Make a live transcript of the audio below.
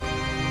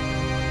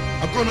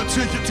I'm gonna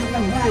take you to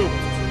a world.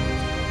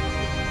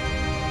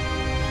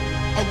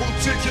 I will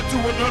take you to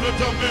another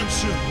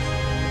dimension.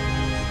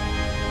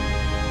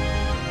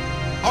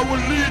 I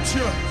will lead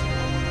you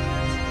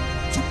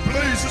to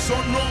places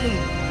unknown.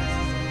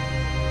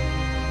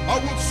 I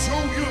will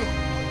show you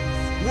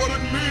what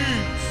it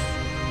means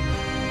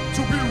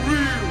to be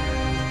real,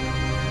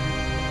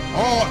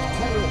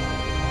 hardcore.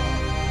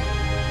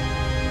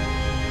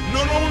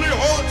 Not only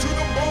hard to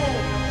the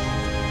bone,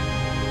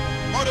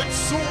 but it's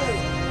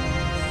soul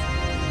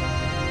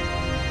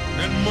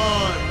and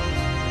mind.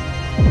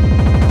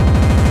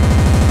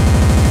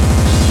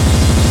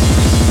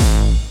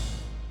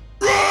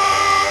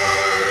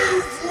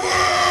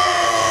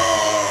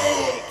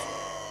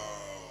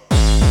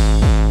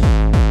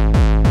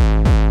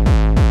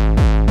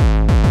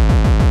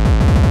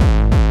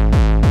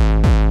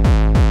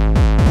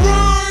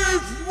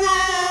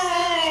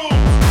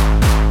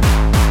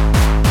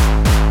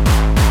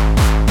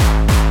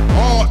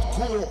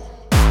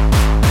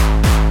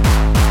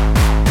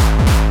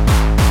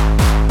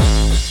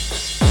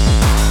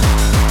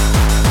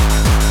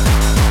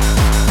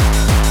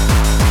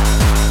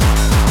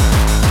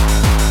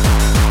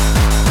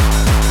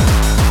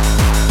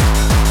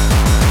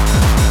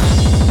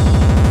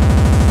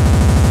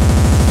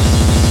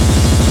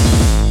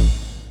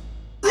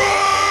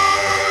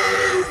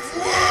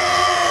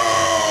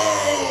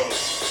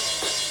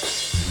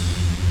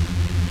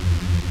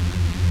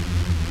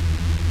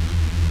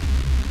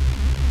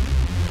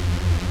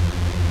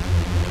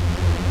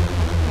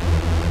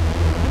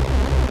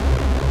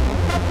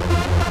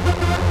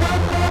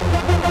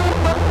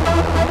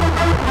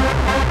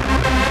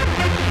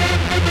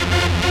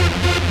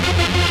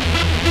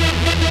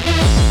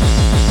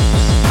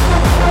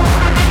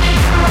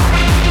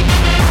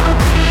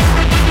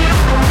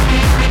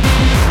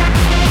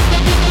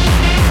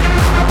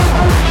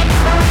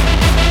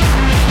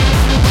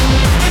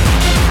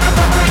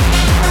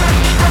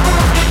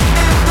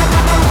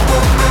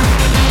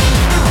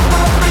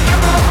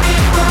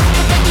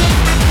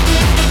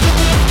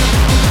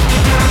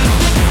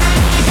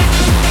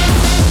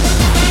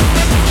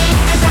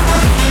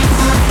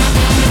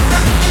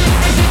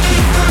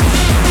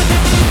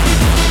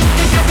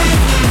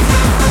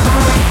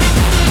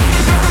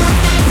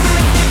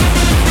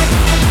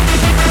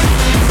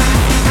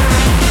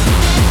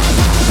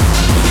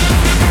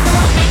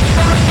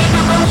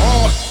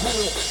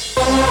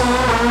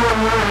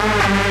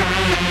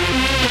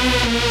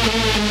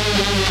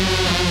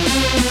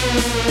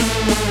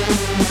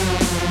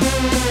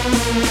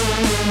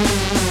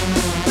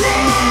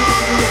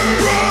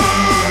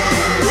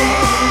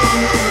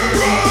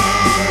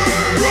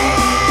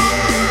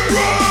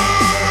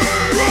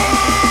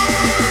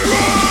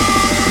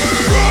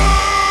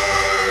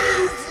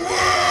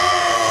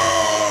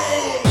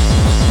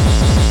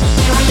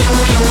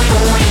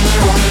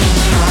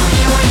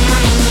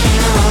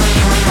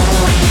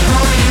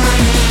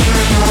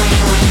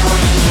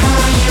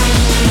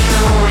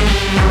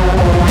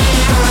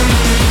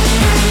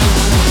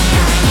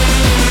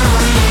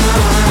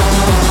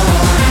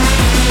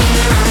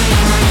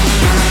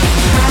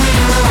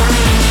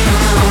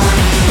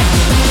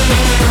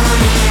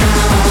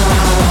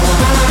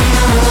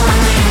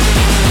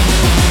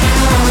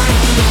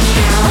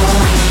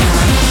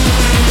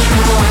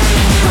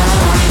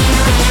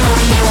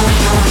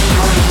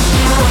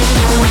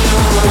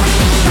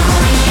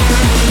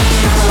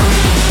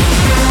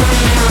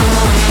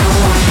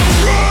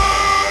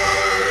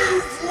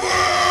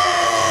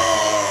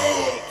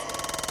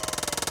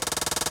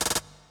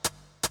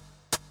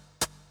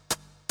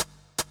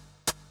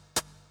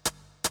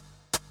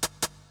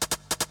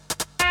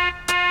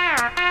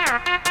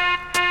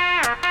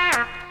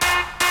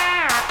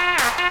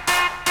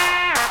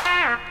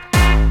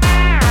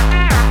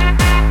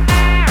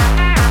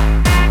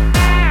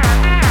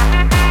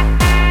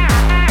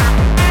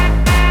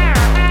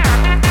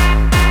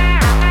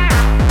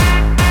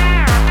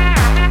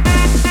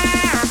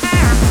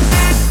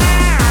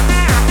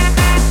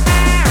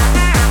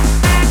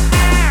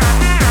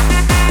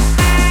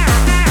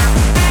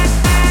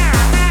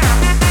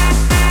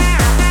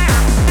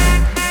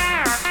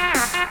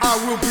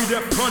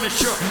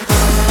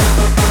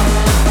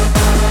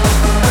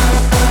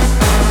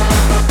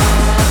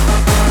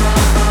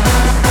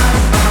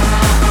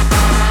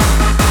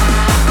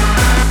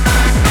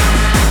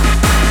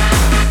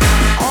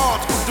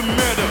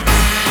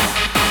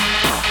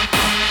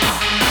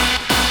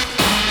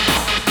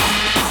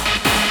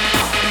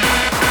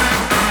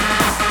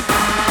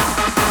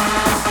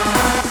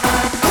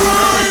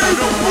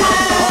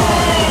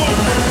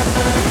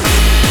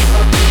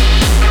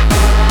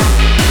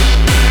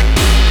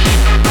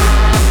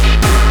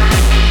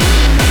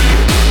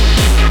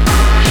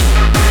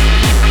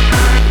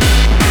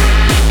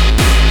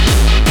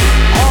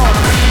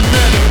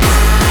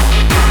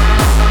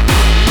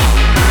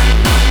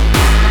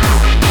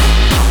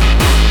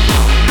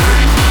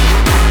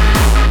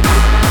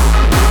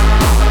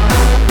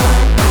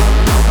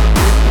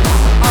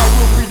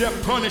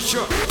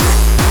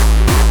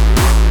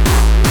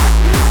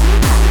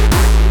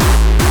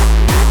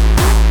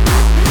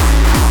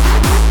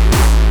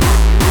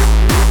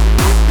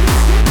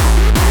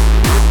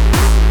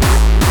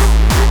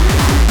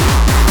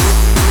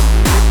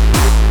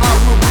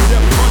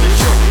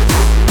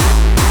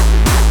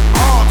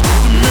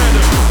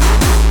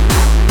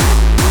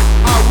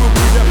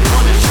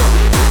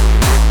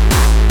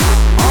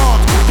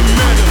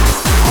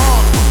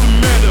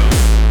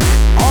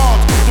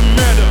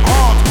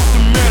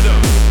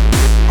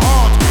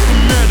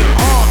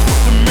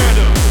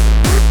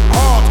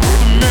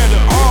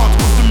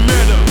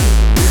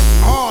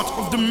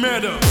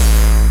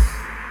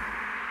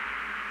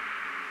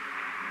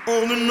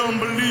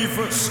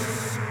 unbelievers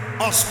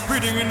are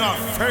spitting in our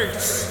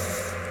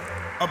face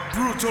a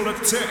brutal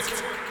attack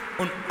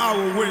on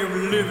our way of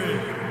living.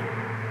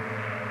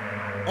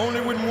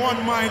 Only with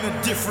one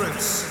minor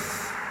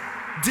difference.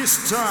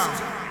 This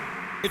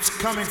time, it's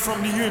coming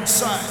from the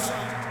inside,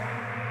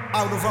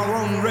 out of our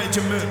own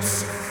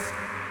regiments.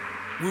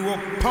 We will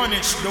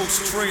punish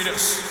those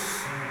traitors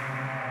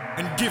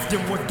and give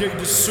them what they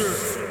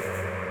deserve.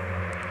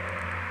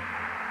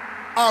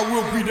 I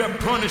will be their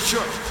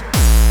punisher.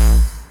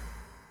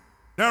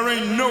 There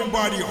ain't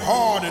nobody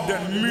harder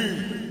than me.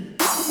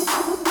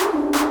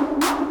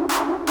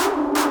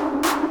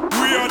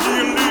 We are the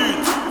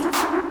elite.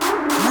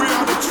 We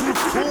are the true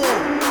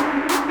core.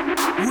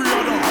 We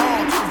are the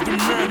heart of the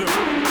matter.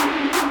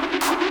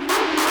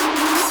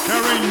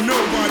 There ain't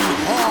nobody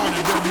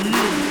harder than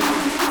me.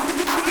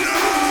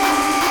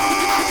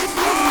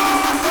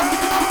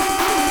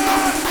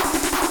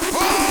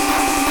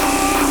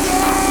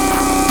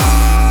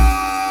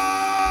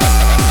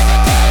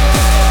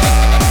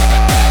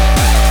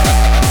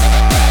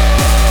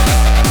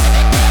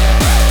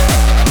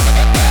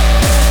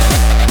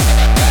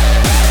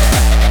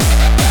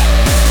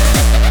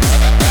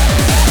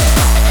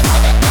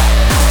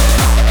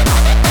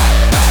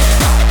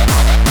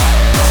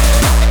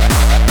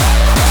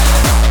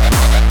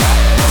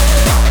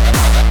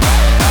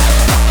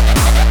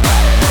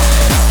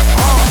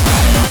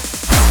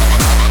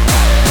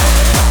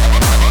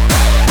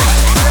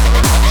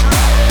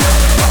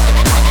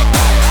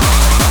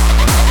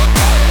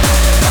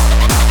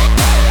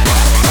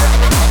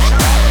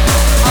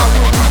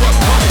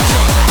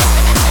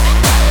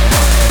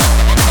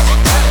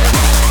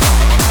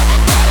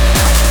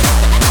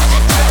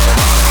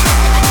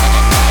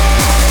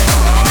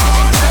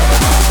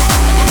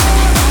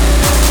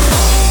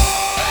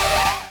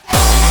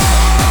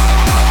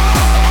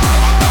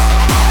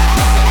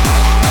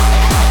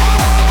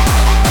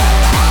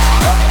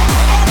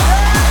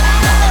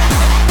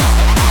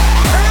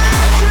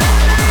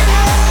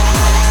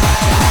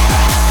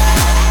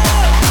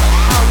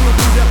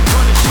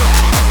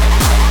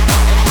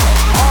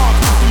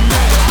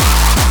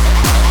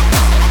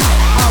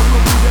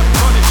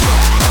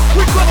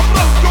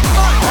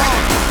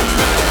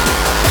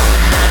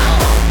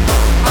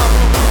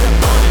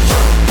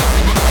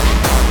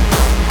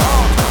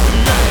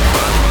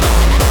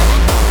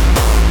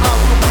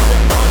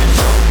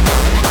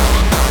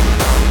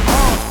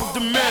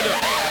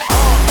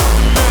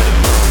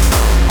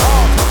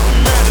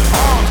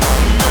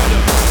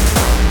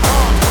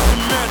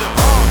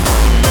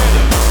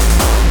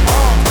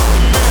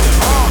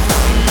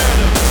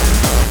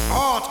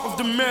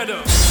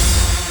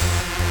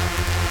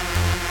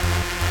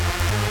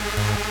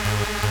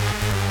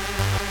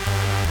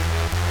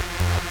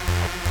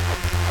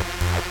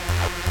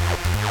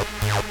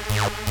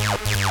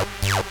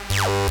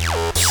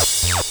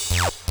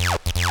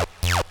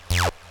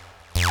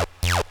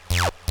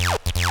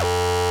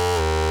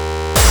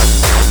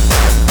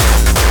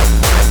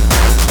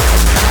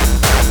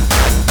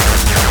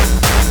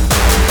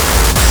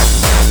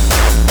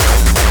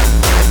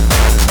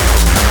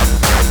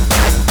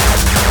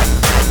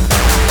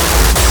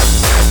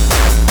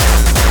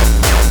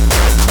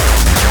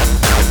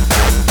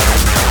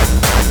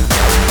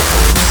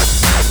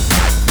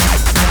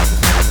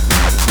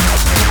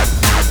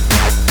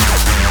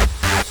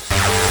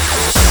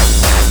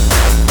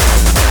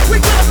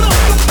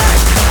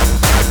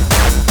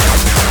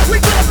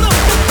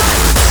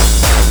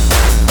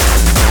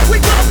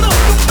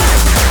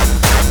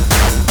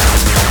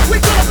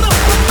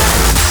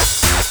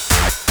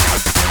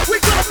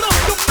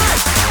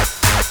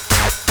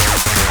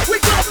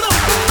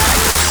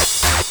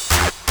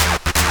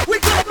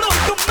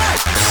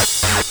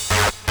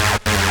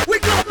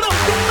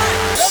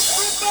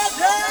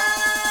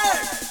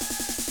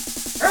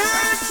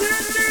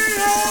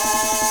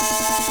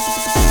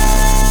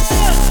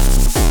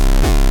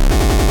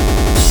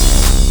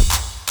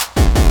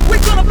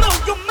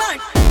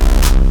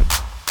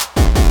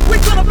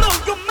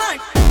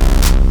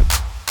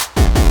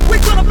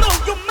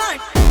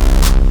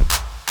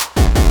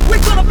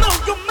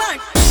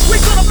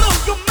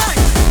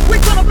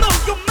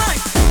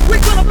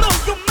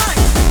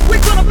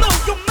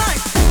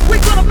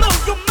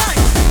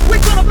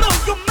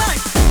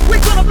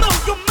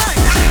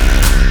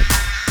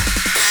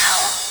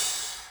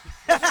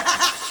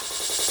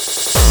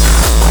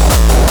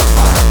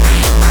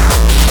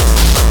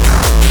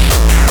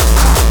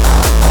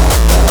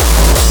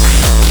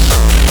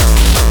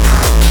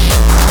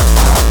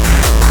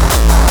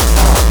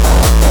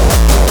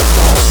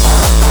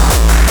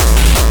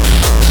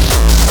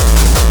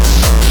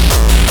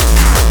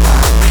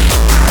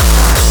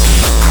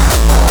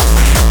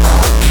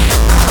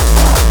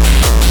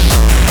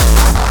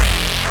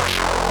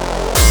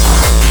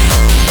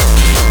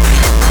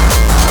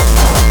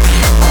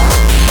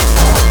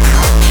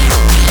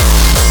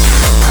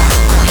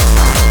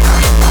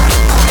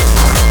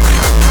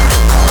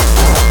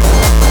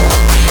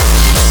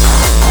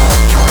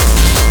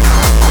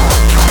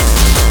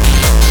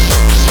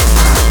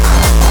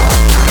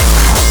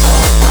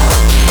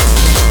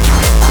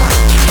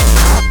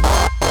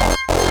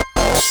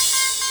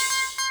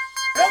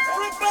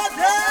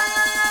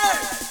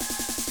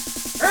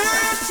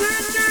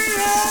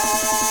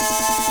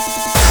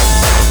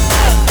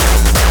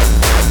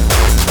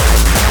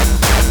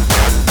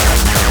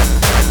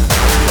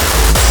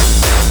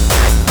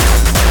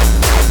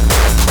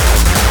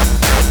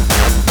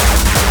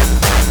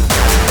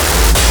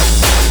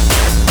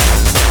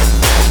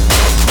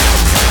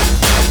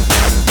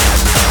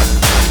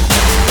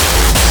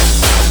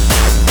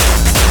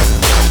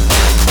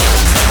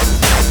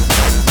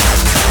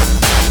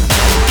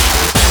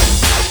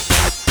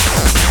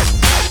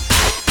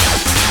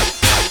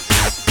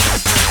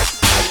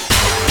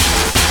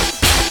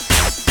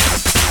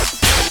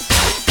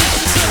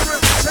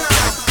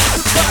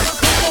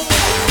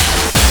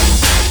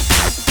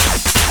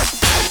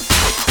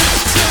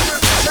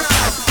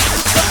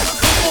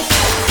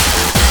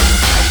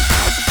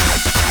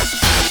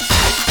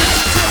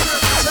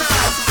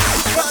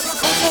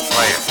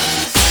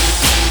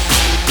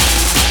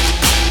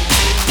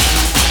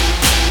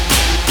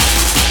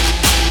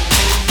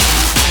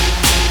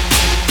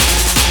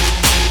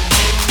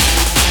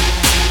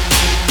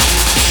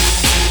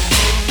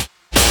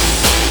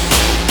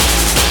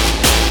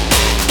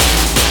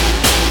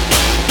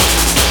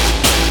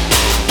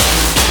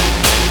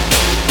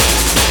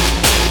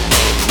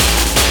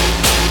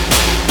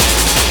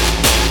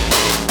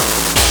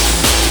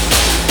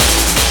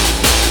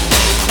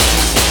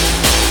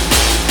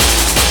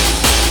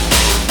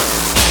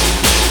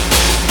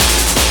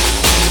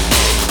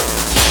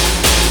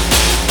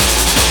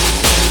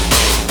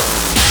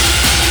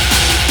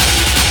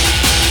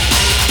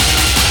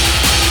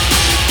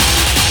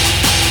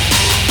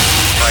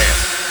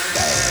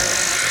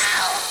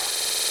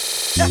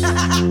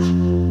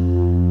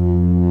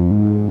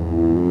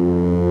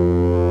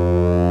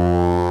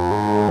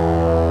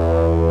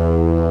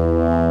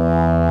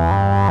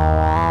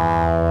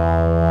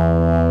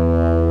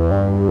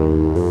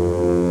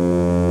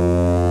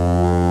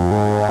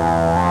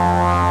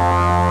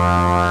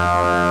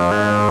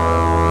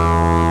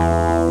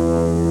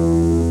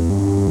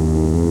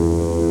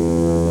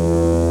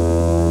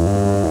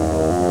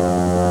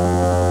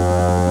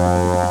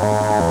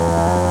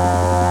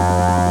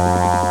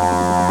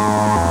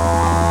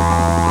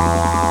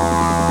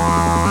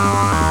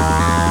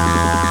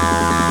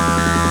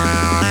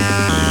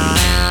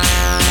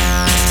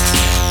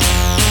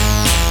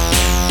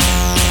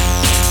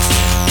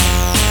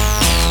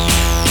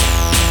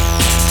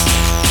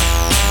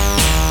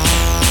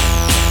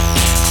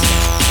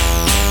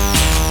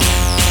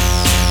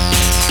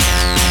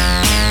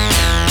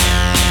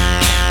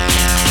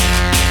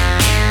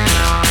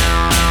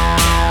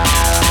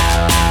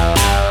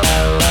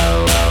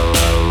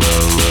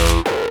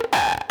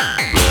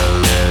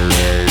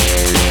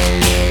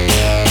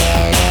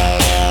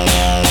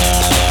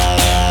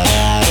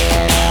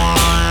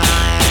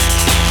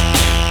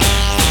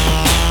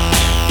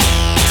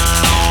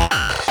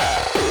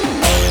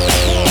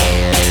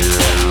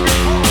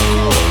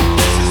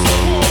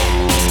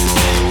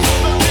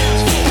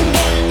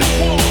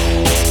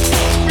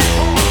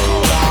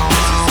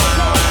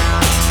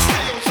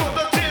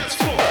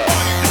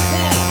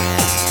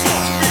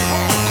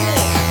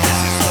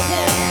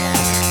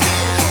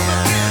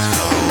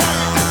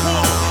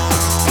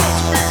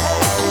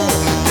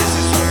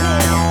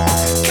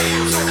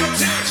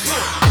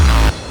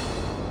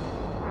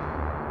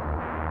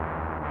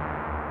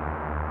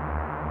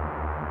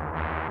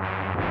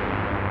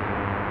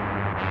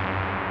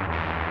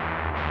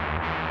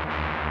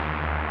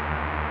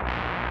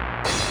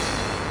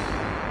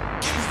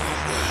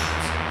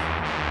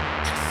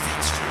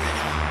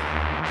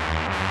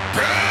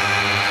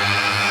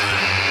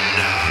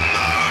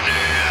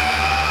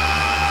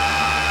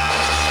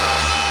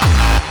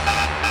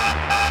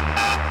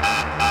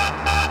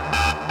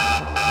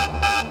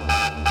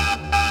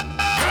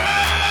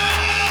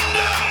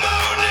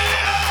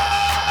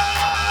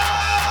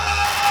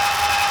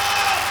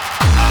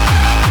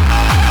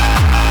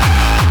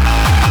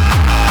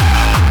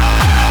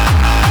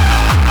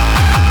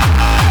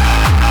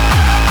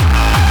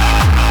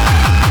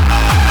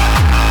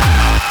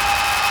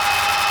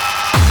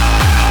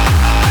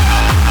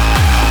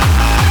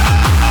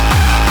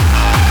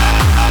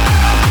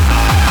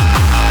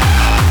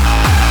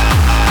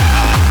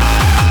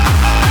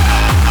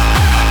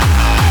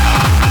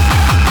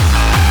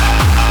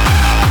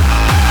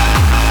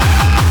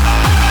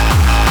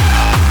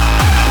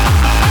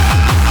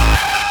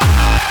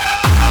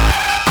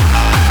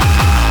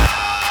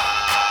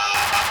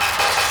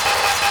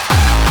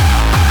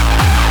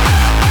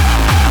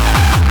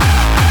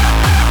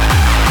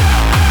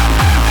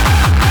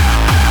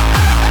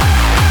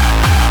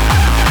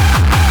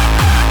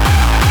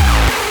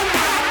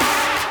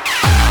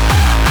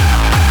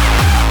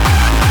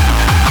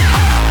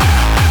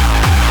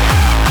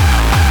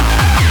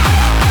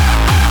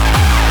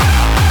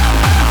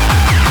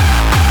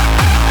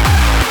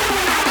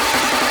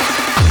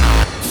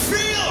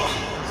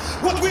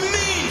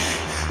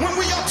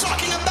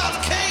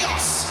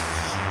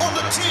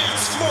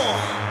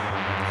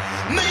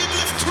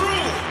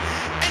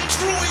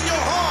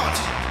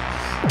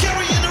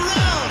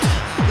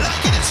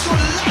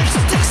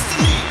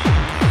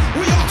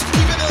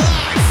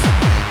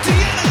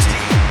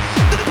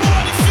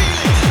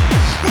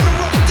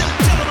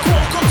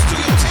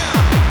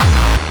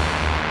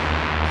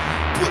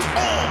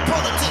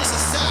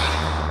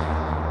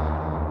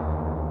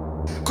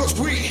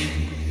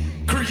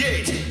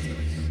 create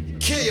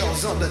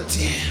chaos on the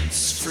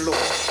dance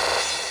floor.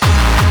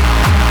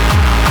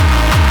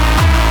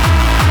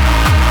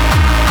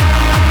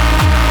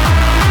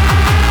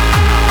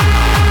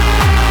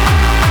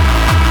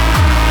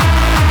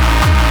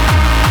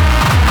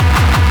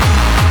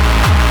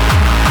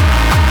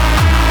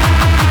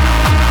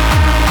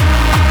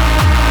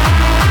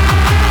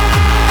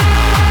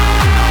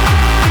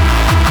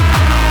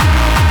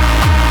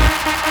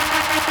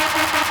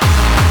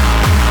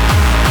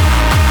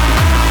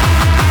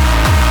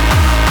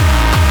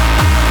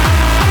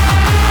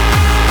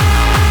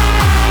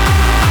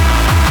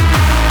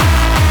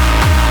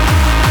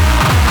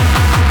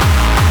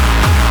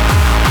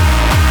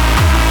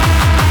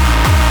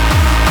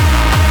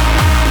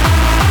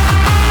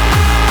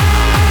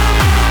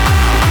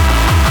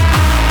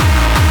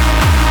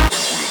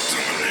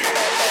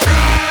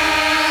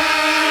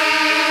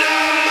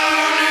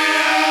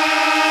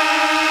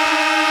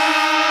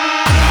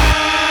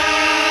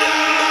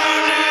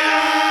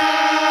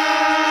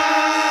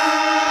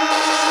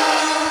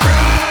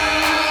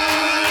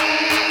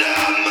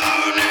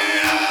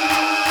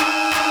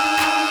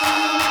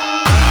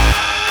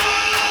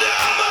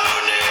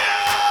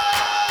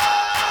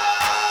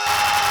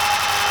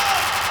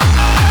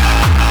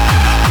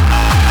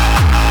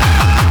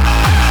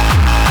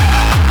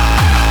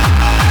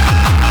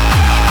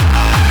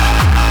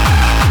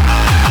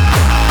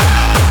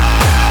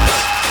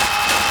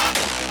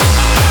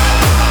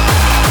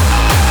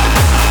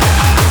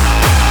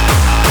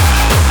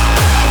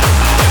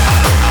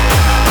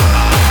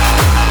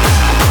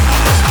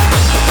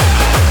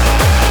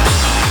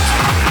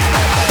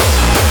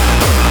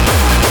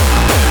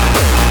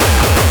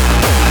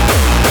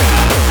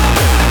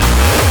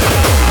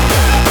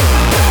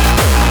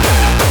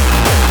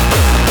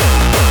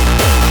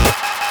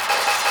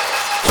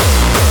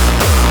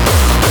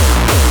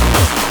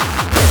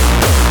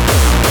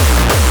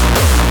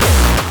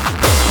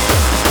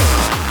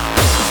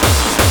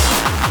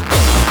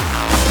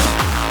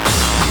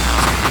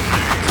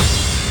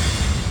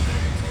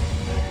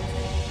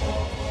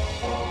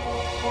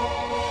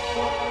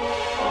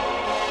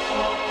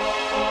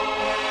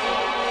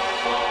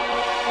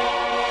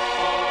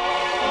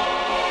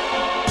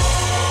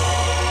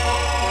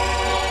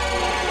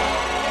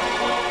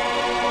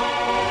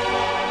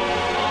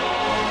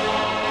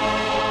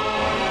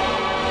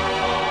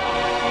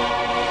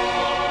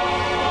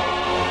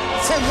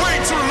 For way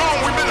too long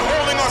we've been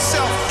holding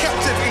ourselves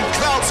captive in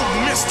clouds of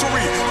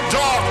mystery,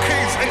 dark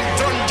caves and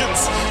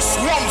dungeons,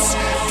 swamps,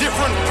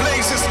 different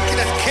places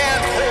that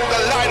can't hold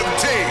the light of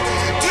day.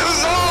 This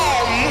is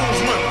our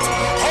movement.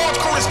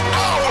 Hardcore is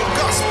our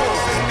gospel.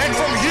 And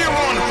from here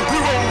on we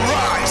will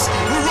rise.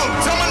 We will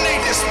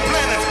dominate this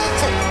planet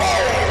for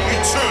all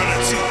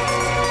eternity.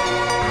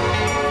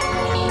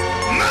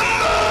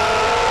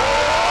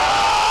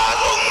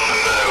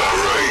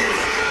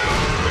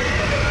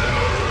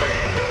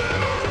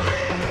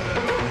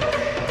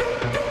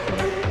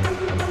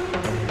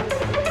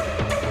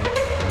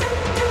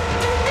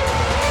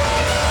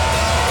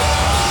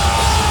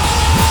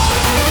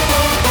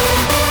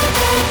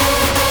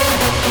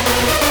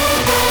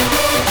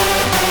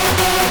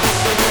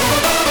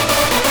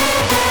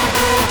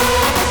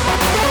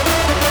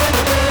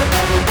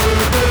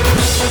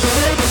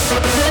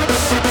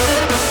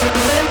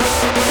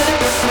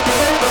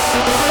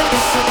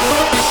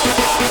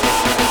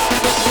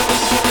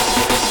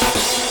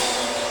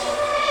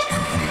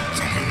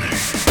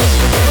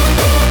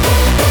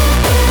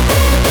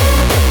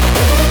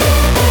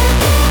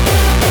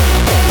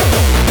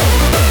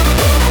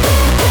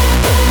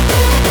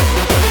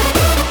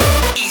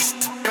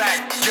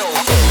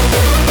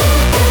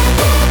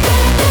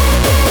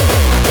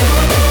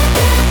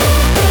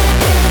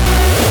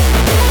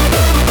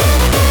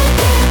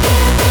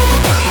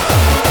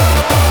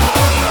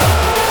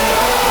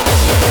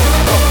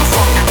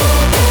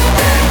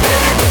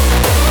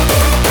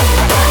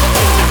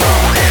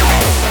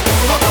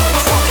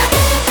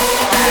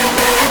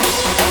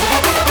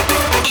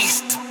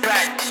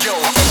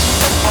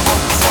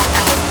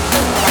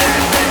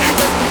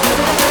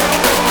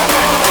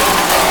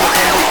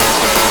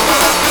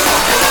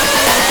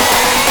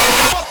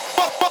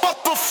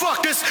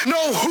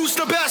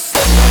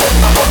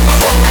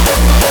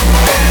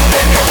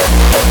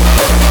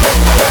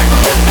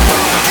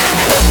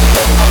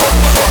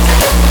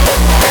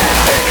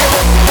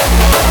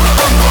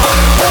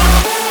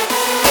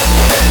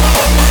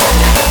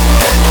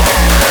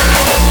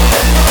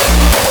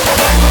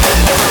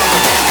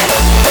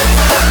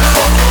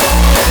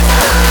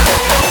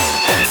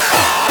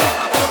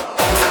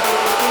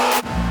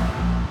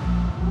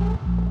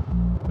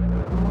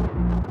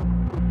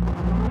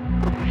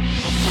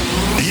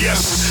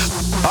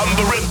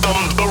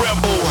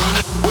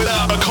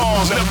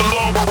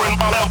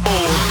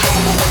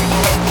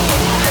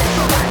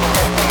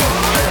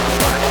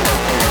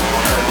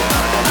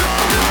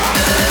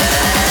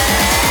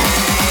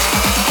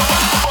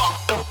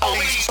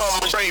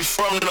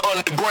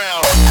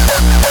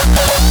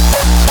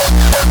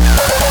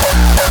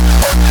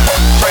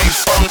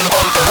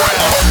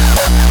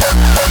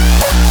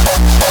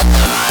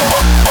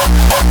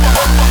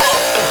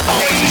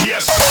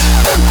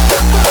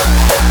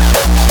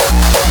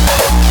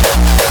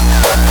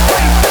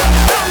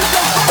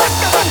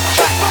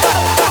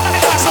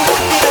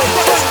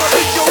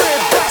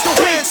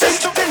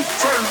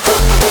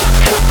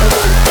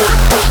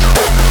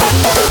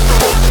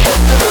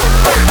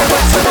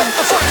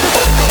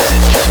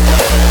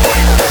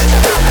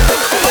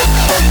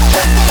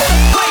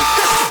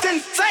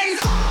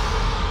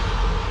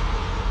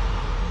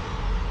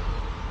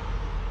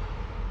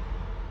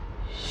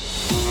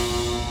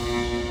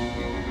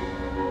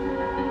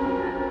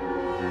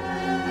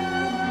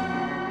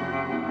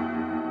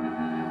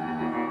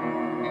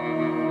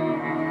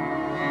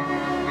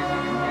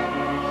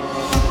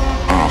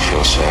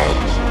 sad.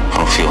 I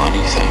don't feel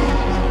anything.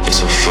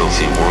 It's a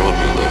filthy world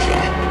we live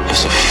in.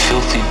 It's a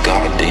filthy,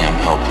 goddamn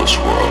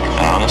helpless world.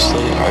 And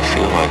honestly, I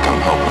feel like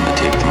I'm helping to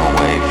take them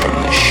away from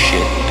the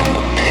shit and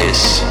the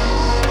piss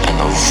and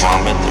the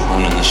vomit that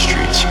run in the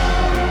streets.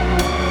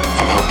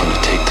 I'm helping to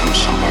take them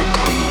somewhere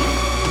clean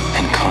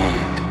and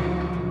kind.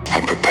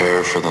 I'm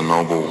prepared for the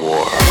noble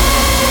war.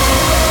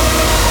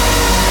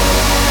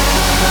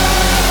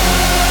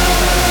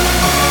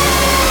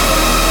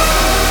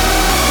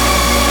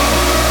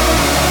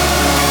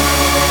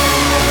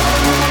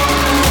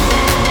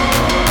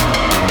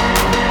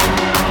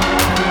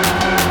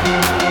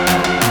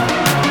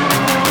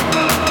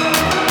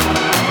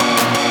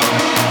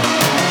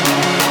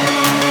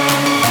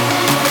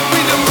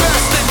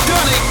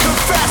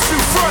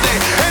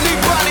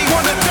 Anybody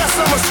wanna test,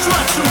 I'ma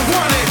stretch and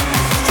run it.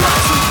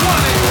 Stretch and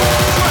run it.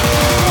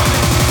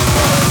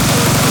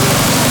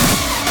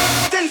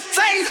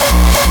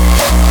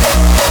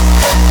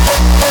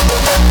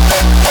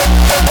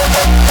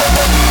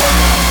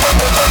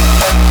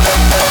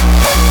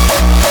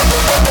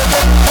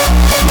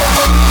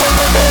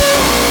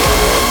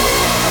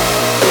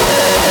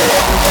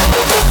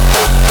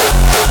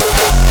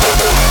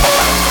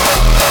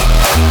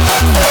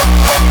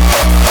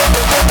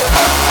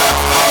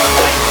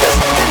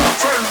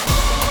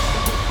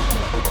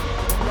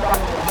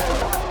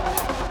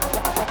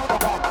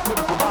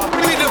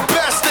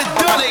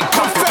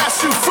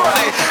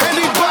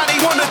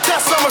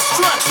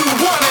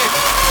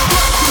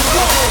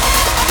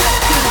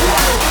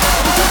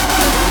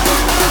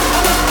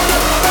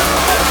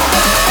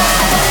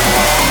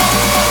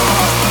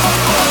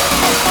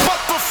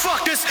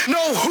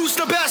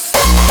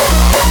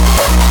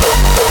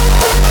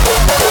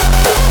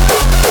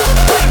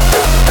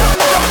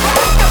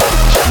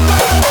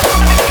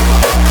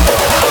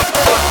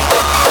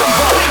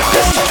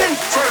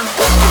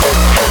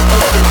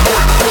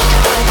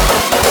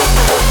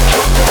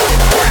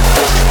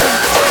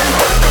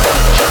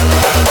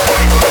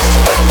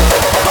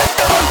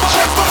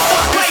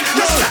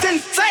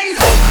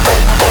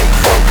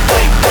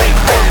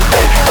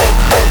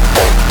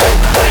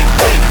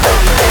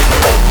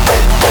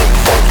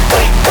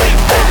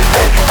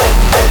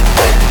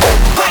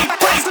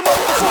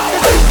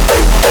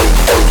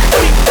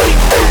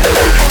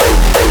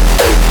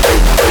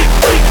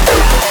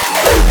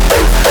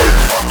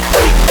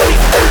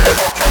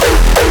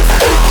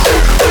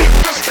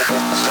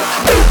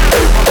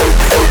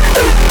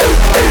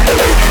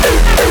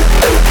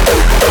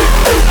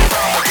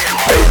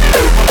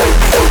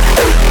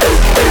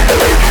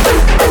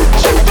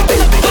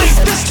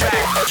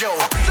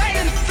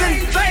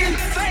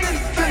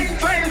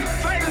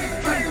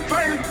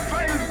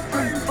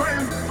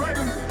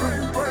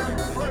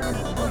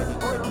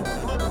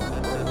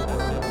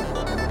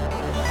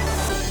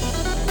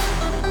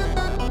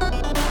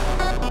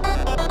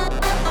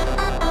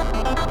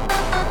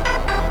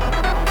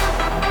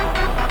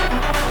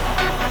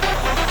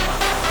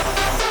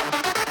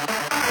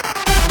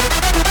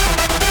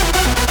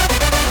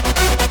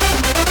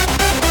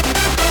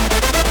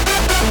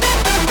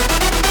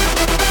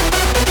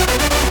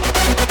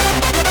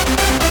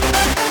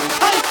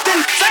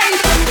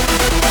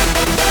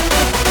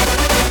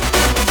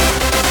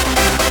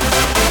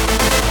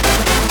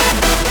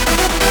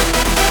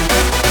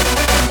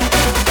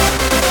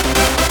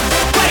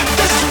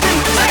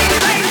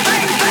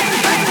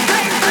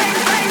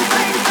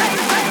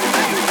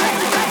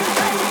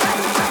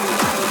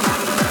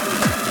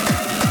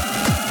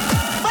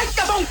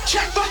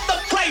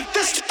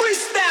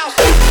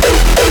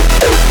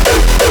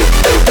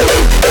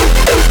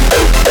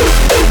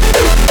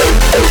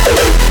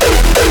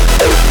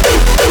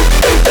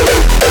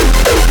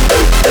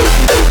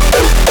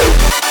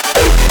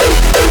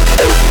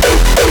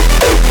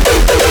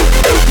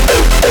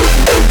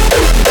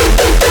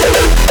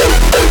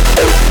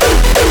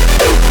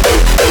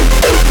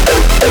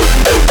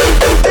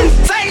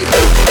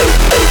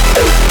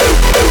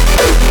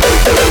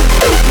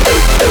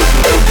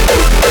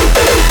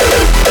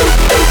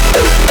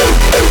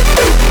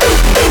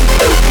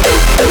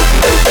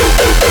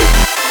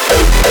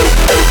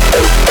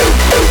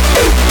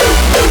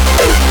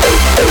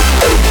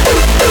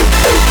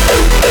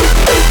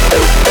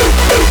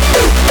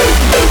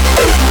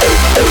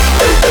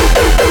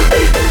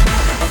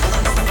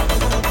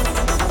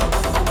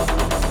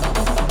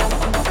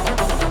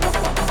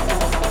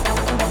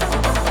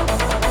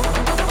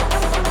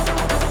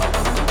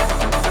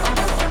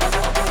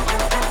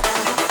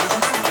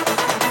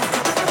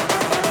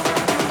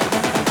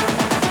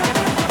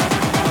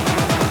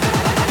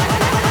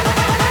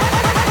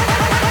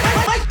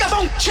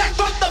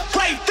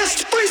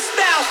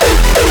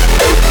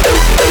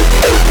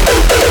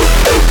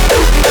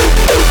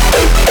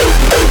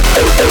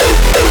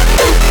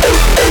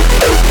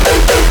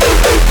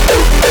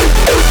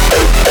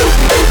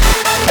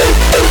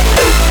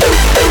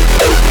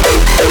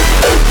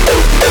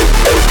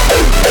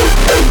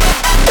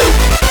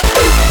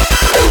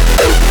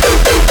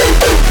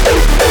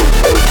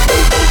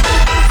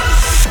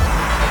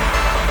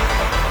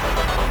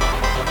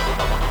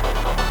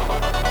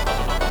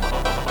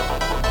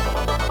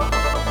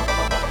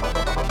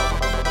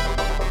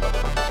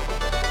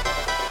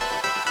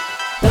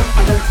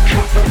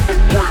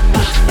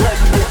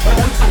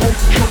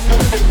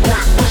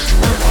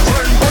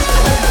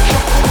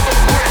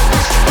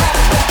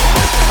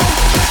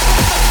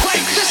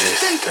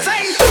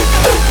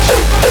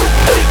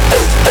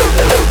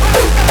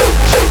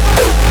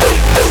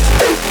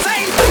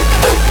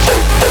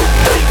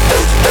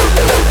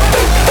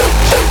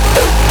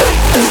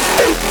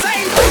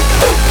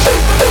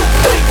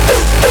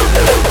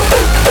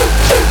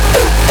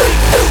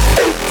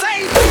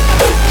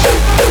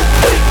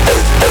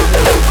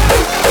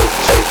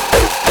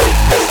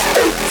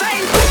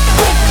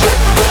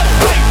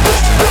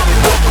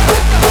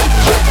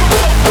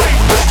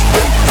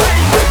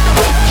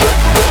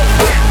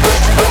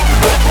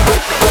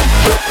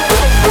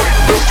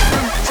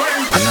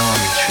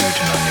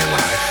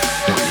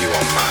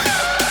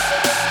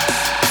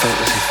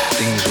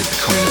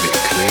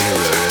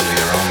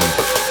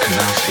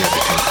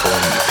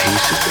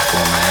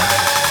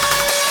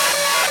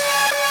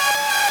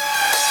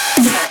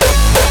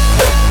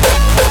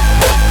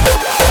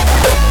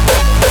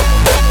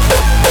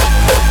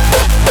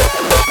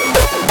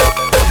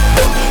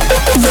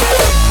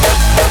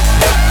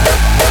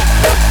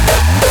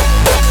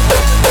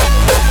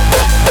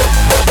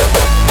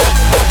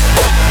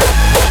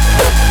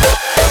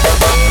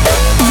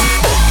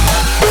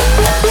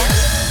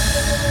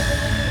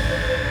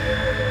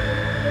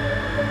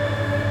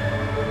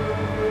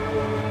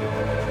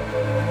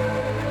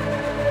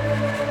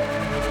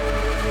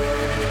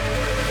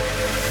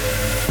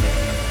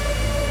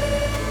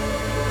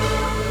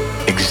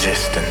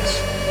 Existence.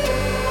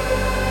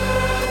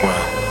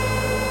 Well,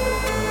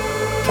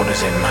 what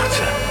does it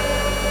matter?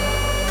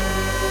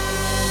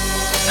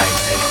 I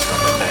exist on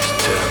the best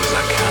terms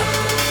I can.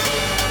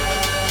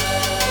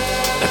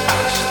 The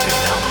past is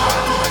now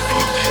part of my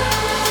future.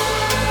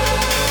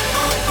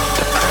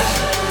 The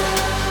present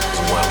is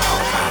well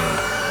out of hand.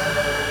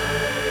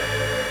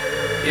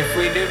 If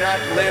we do not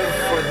live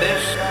for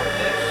this,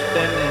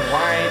 then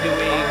why do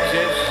we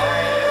exist?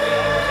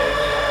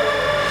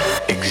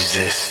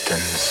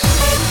 Existence.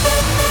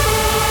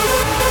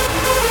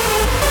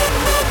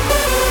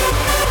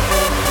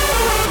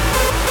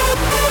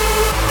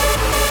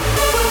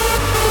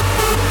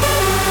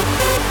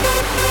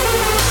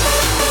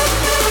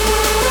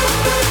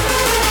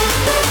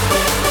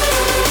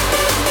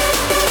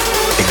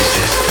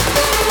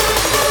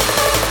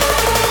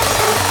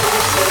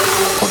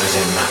 What does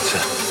it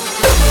matter?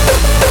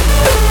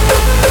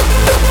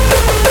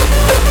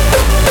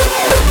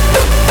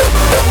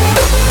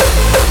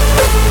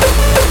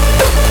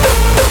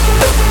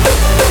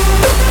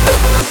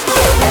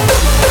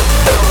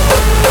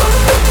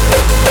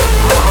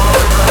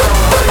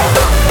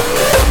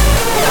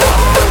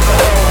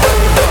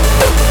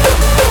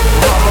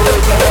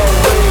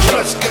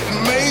 Let's get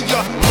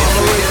major.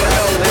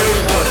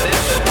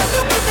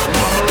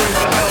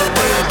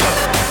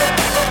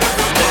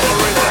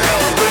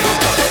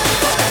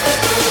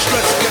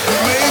 Let's get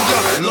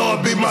major. Lord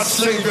be my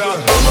savior.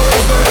 Mama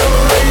is the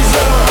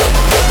Hellraiser.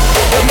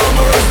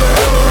 Mama is the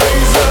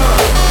Hellraiser.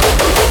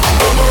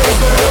 Mama is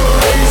the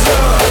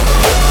Hellraiser.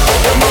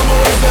 Mama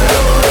is the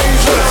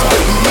Hellraiser. Let's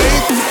get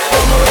major.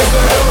 Mama is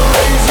the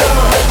Hellraiser.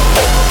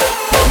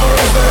 Mama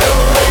is the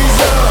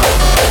Hellraiser.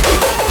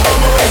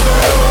 Mama is the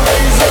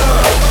Hellraiser.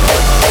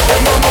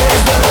 Mama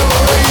is the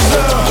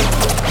Hellraiser.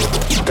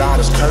 God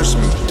has cursed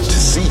me to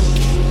see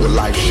what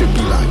life should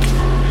be like.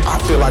 I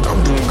feel like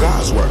I'm doing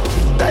God's work.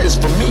 That is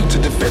for me to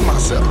defend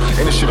myself,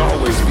 and it should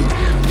always be,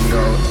 you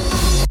know.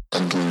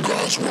 I'm doing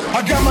God's work.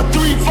 I got my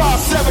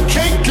 357,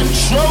 can't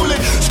control it.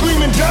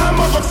 Screaming down,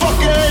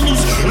 motherfucker, and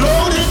he's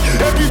loaded.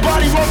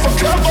 Everybody run for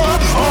cover.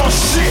 Oh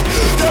shit,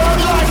 third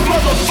life,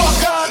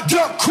 motherfucker.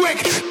 Duck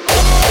quick.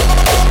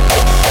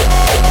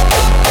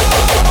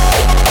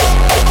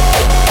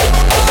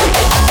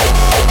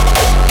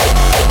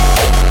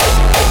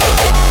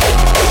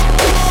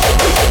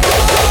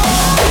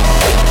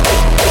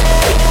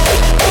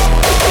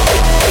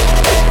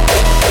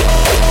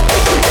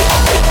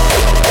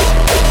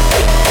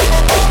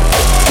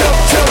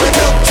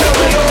 Tell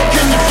me,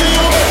 can you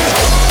feel me?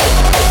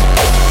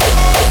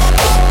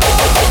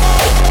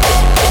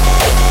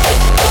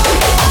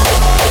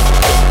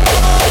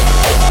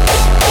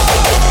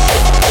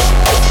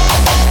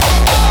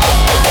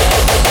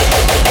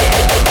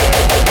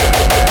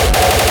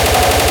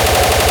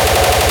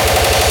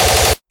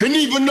 And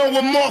even though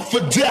I'm marked for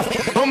death,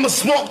 I'ma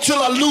smoke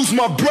till I lose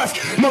my breath,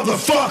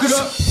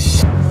 motherfucker.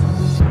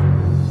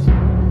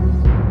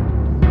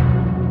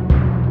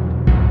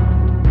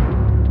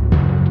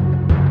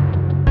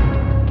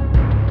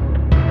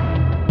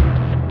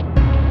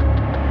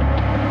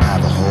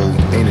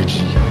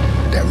 Energy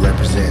that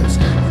represents,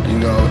 you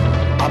know,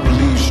 I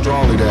believe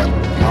strongly that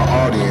my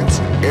audience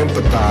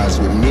empathize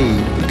with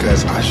me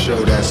because I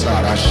show that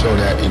side, I show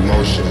that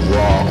emotion,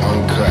 raw,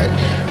 uncut,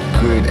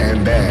 good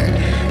and bad.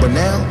 But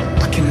now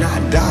I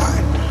cannot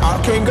die.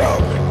 I can't go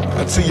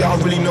until y'all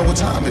really know what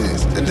time it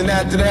is. And then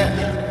after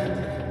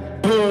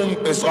that, boom,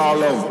 it's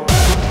all over.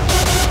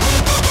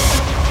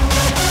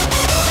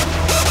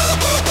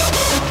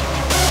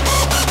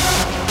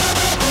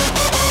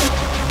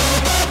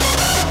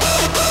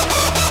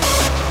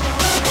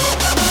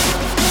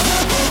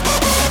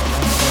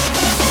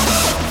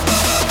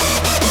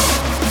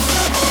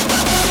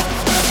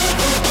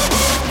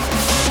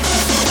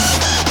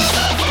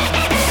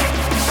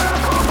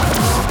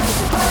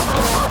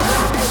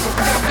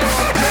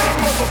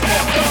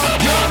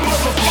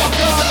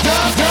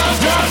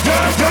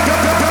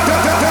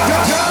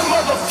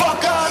 Motherfucker.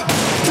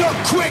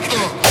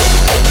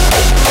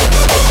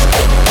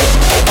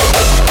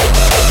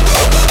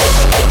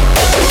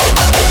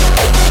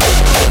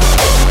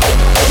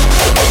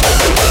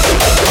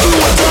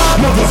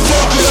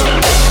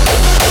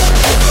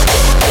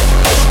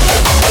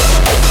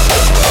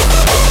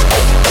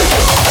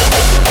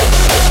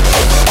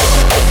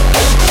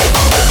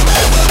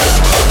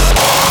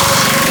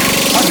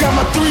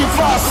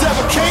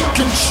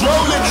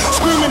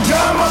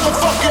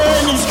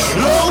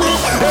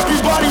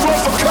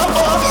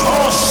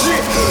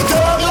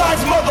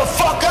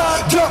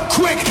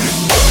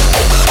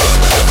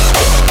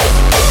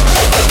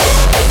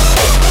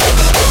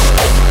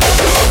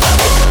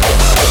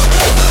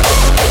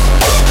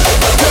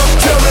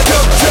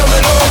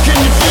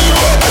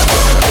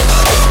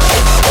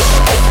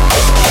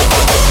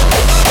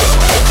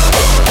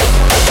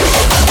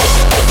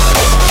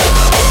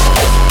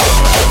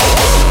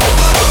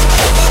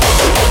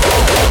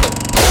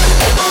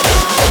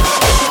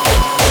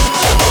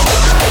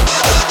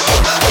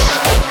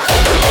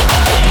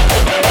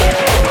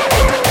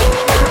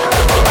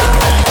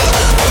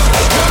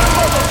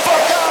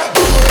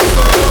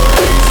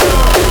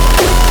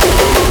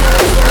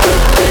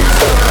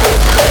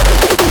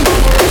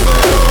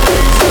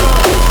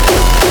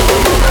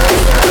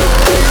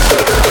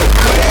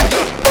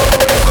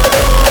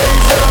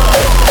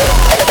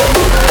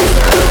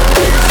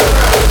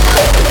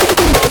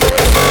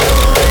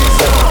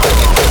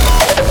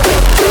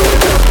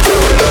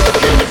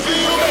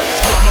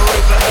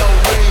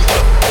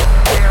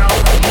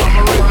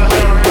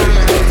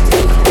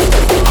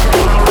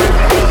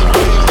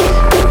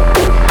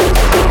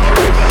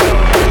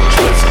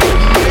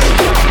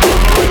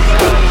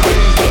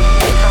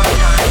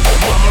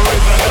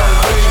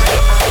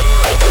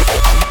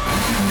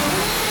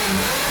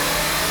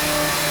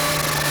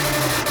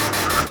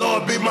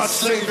 my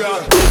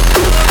savior.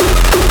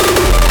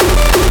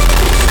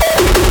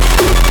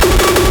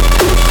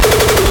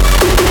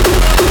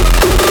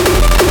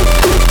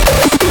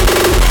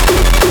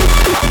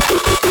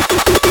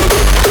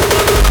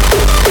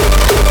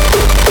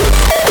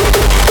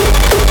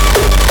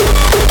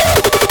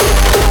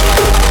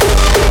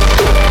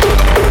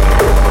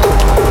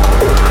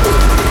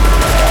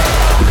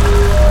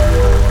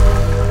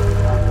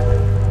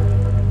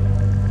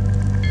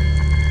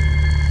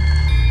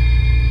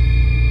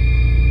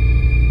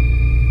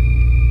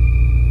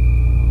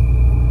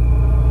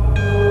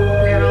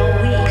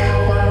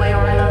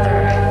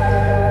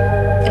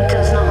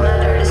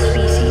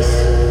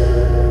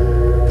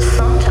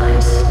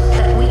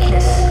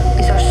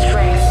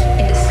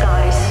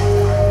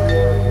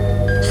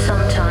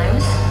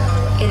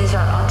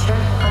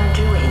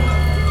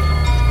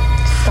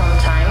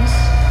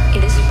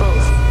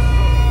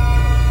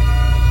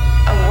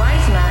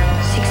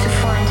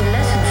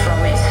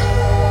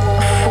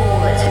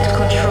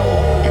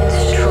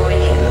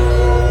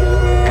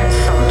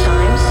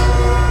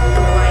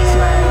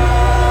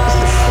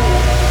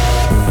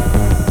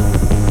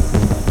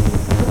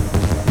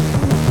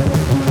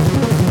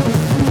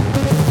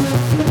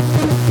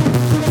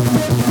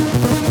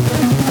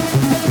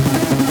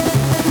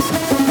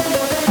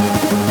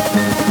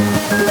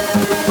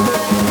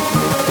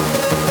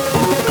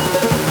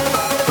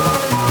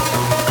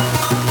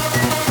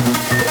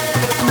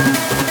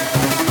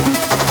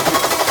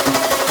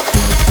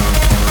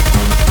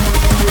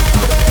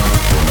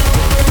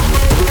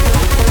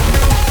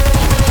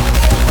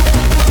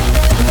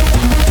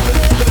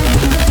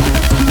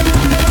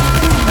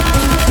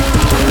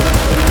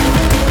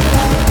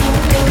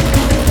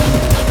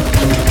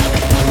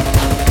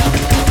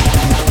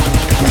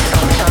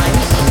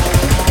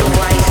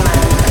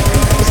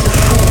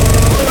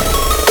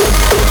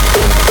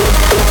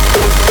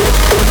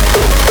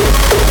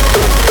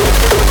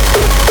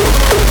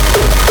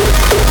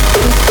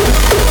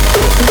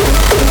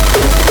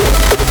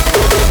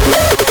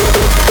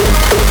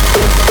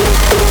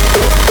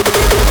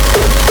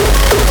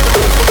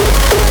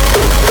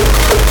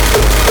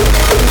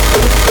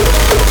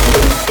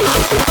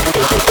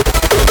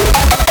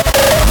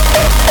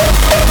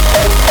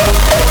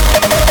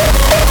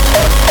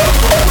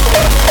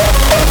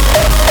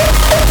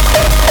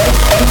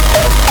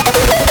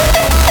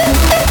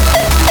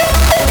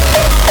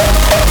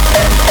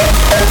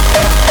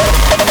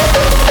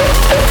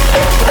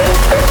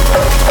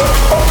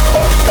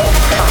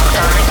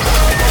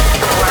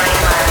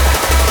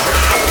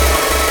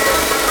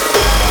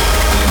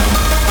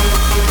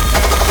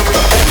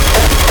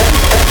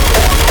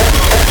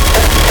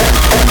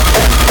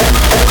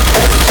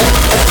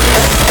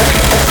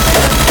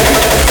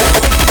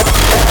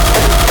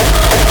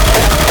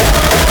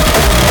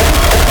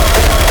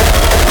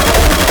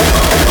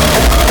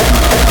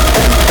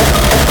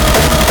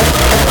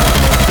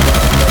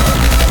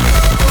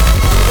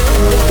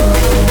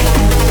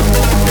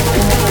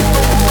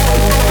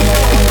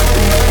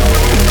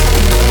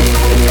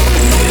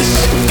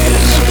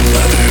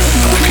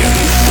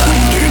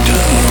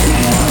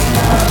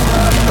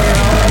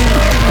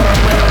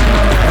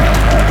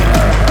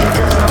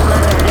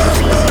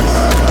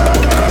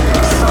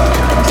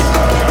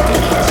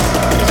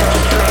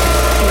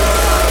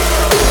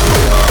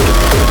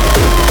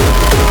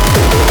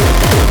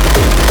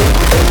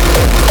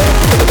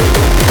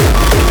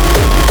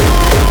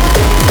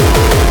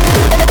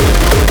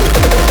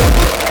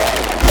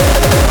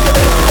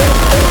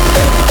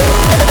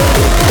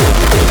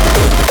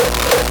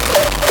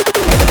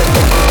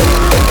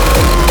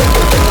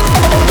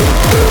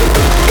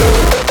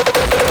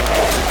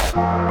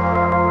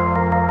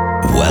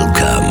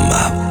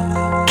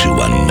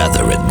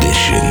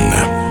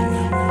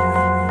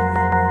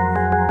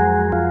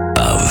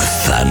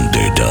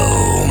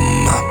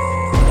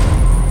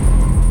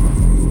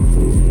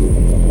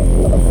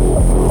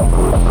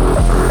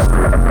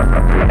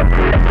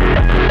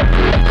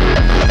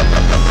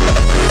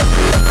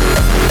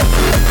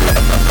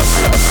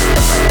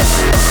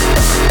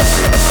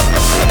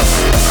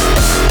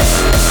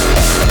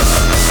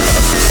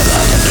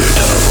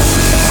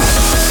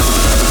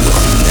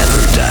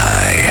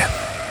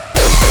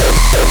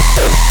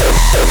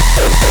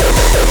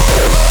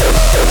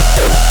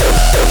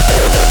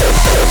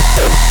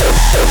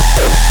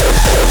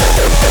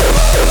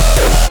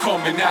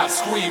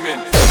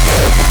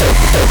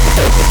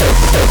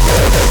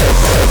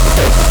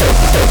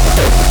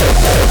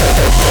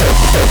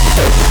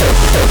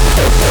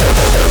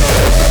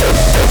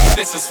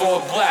 This is for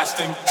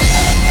blasting.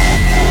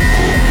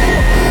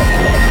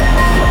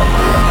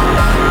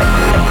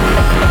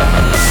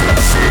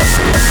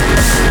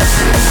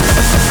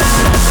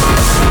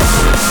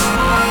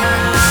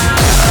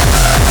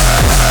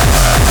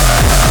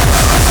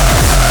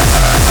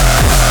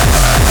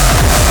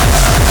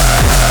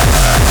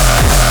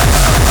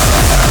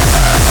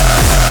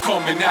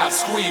 Coming out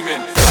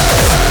screaming.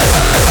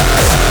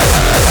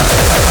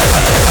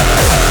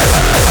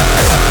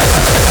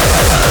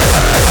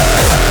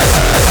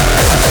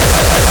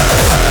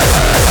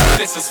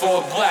 This is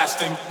for a blast.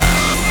 blasting.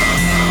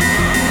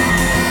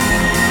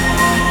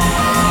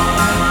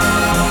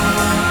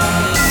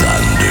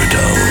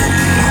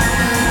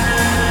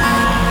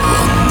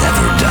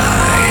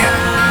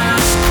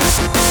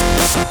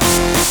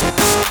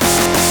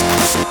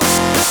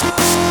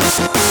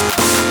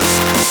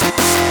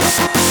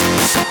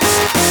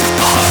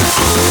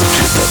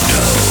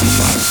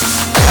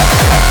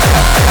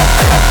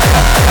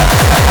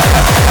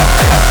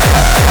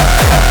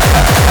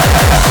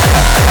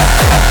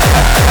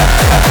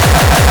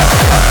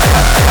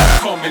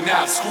 Coming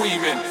out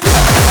screaming.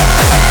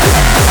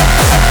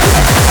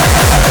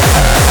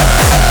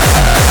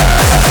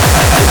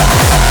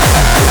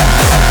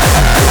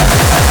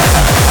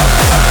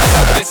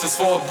 This is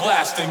for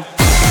blasting.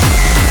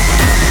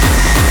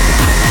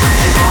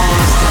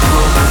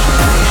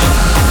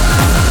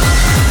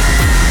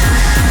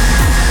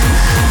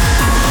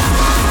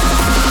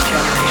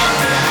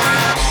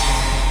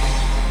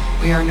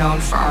 We are known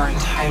for our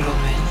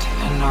entitlement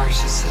and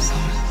narcissism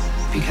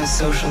because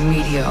social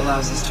media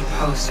allows us to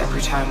post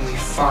every time we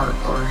fart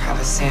or have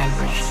a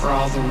sandwich for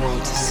all the world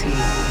to see.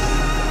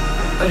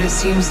 But it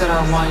seems that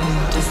our one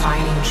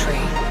defining trait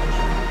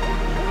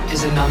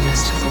is a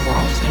numbness to the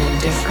world and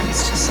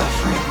indifference to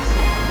suffering.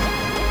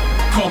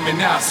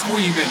 Coming out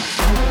screaming.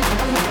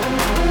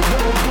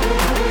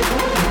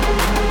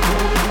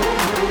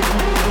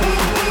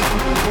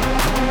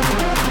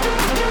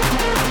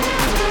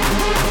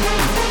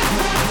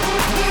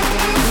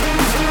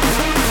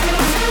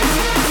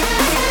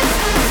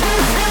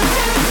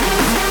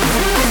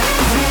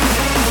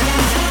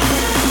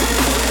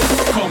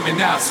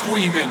 Coming out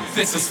screaming.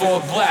 This is for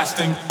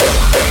blasting.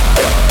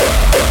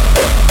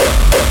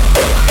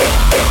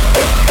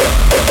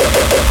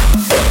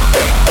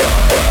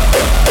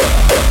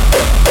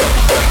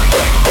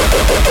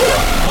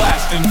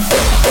 Blasting.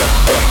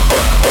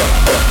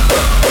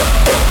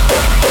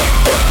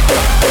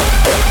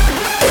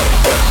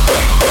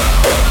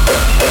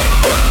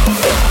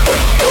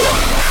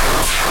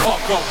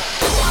 Fuck up.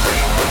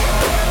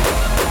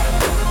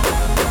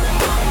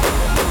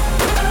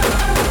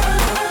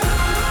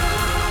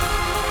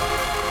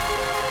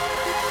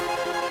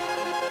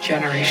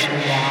 Generation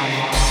Y.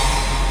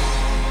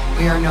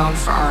 We are known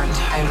for our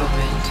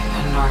entitlement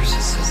and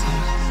narcissism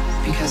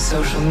because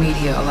social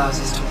media allows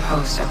us to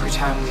post every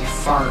time we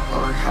fart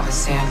or have a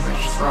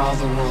sandwich for all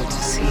the world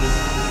to see.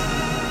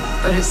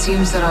 But it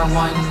seems that our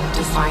one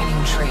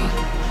defining trait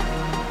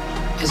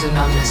is a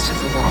numbness to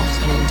the world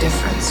and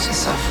indifference to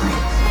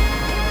suffering.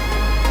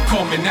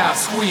 Coming out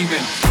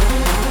screaming.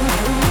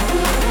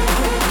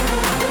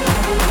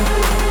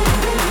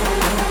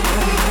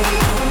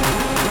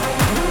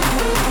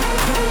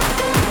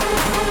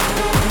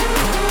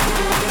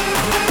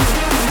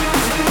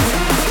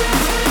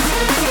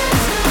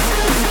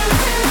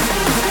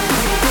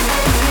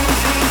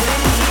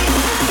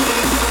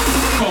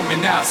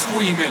 Coming out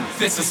screaming.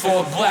 This is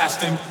for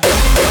blasting.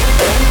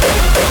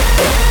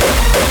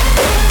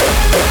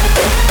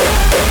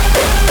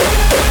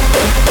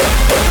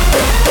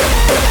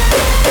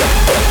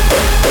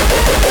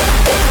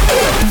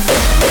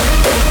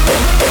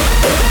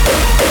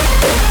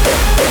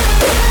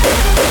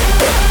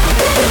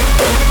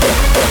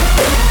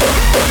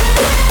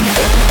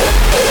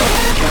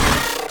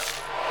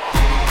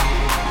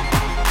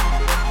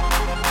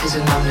 Is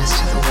a numbness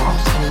to the world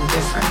and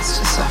indifference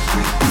to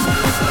suffering.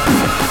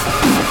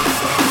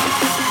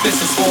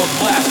 This is for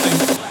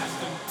blasting.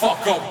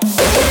 Fuck up.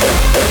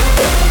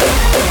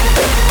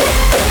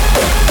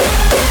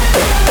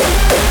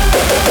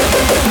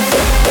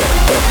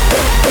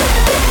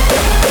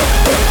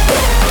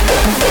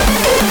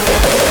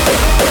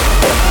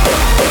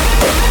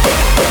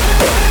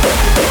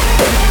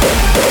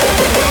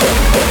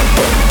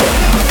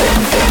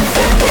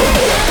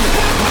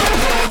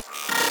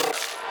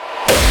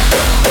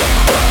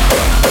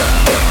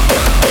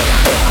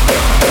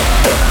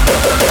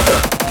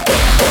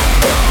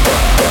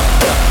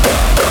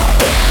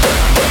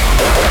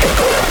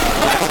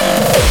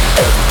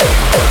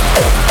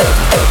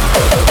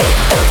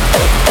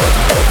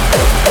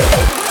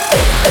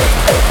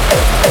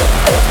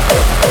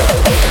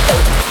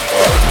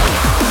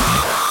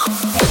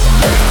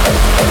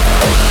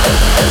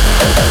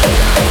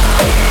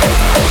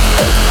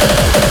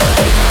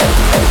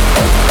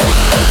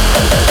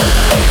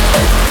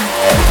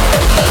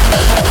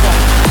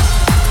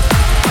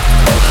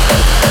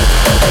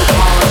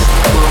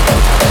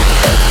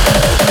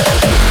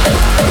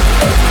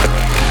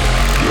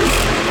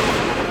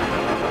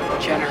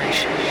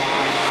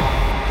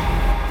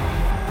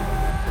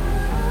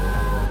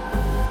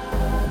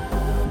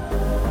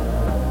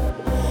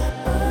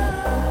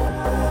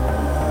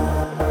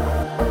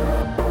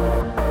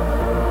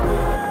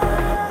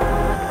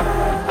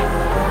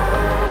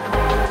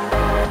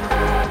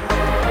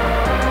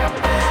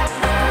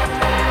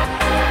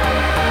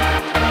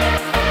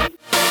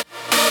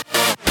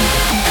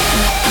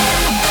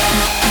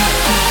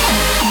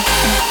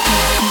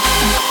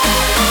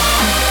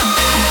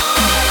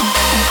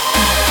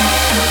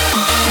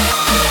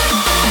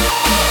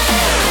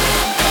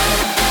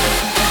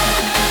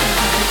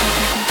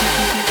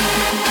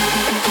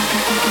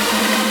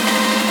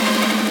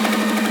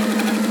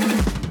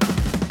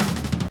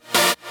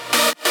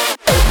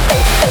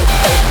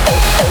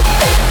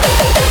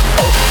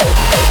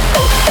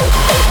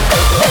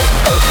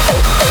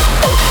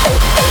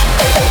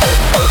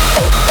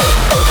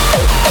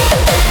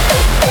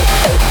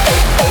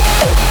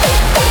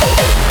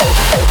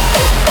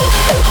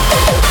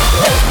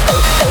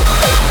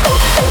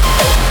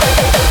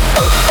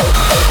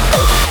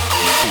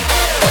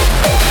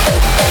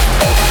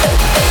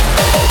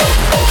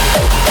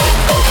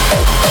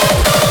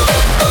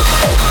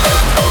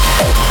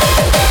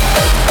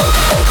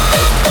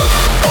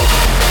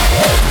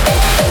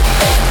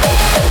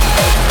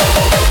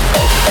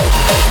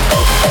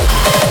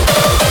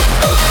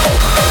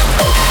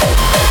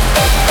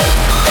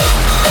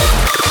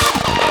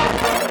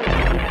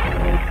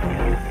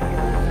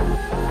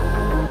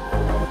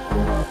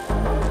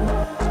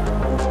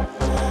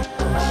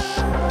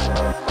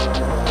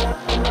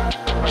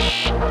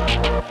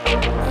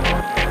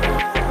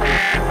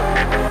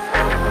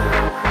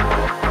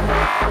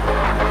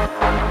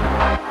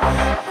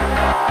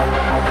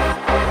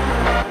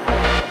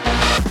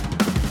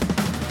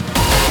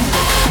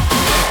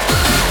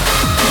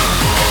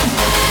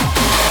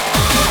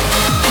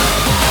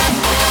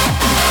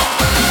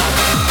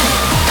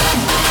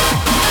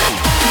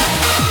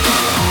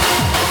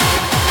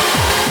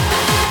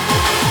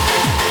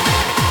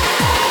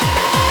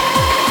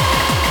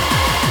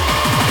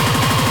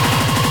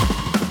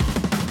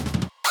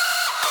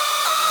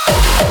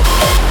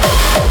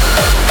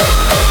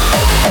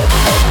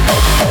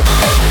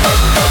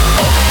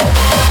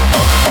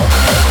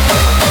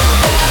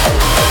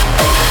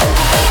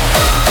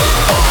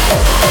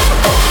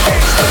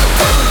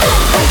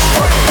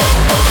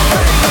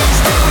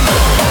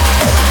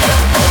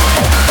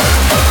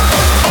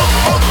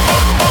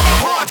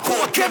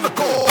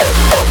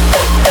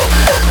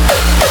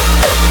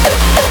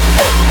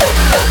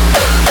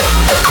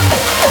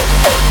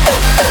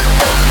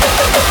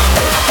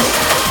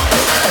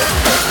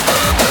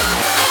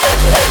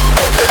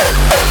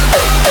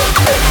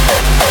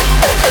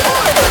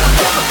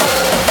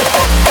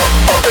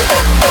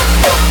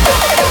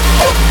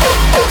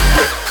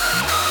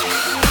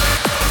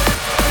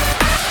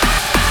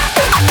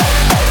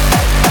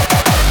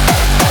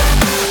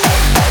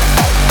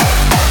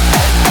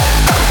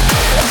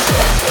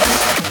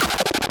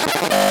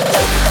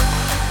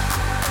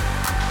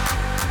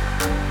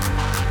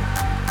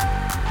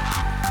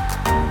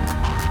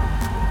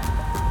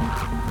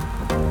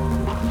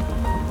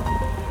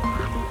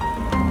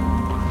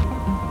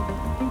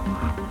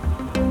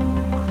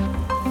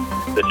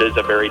 is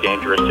a very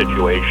dangerous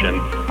situation.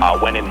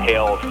 When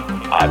inhaled,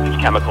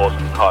 these chemicals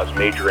can cause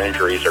major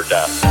injuries or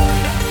death.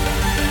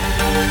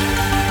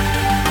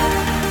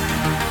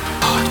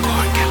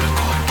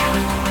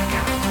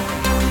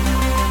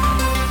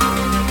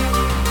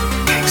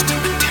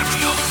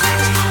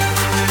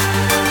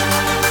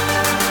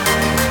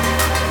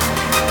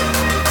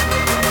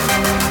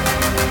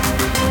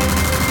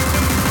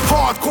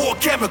 Hardcore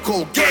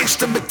chemical,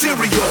 gangster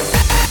material.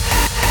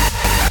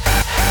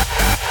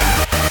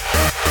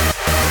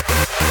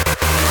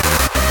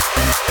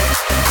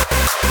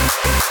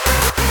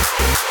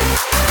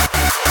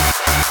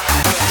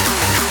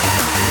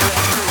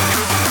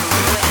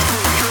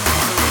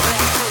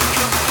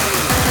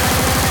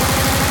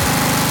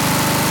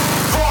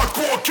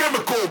 Hardcore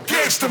chemical,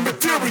 gangster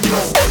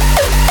material.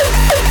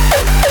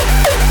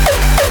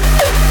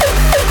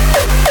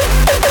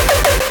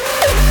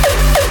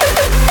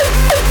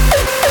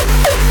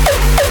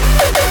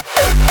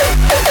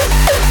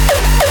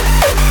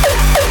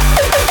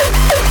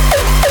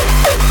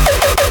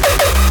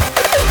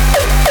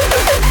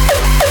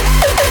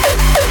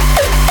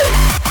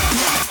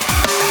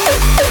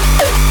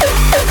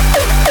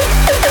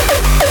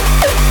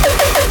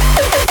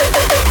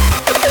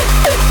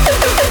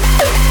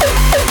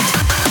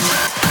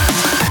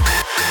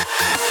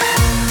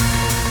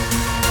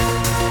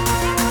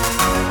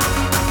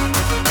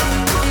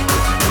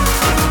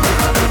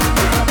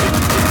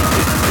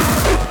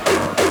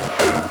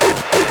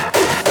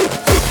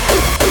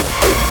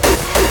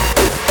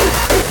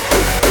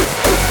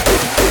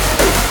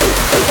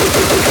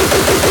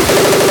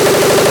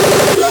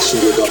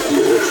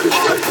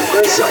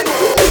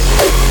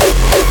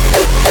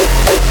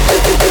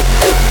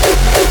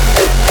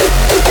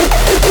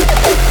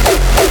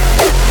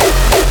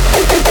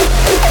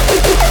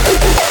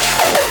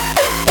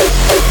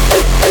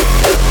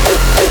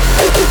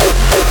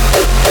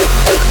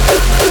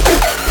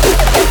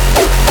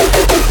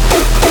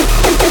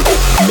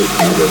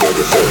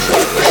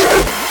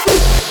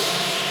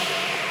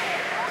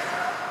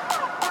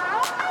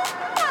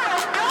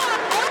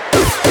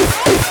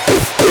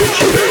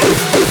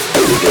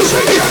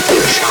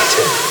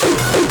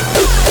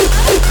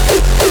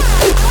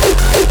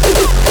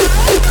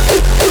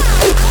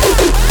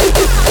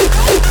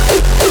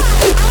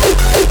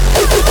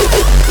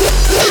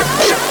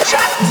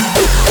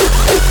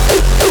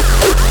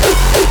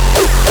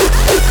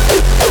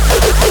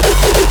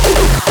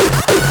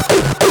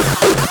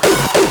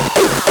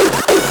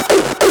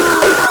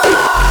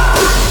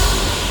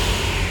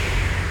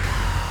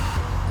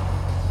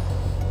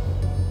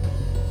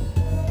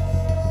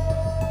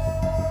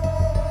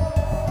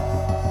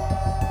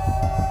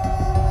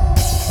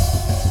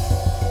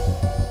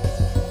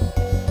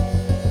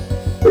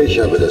 Ich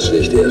habe das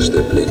Licht erst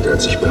erblickt,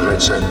 als ich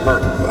bereits ein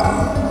Mann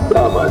war.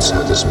 Damals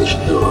hat es mich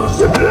nur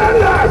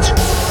geblendet!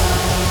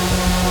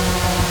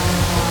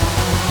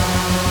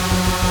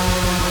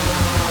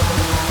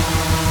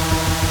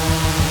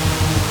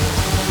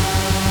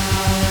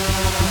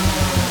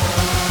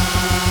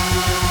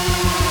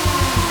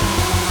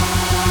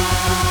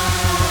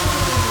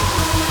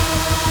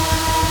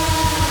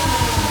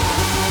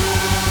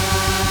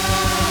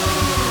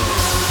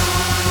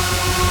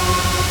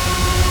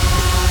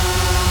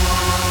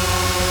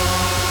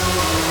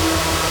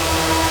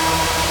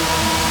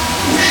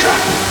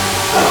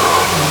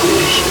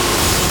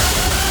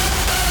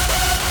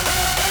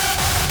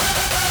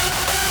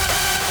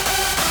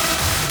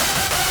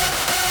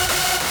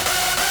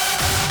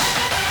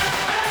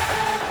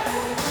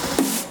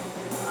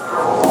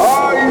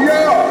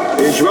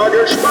 Ich war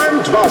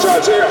gespannt, was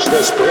als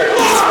erstes bricht.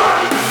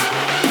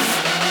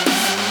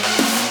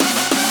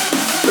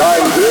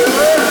 Dein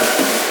Wille?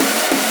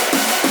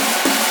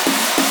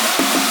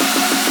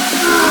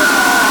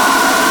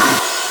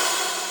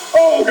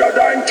 Oder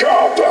dein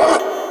Körper?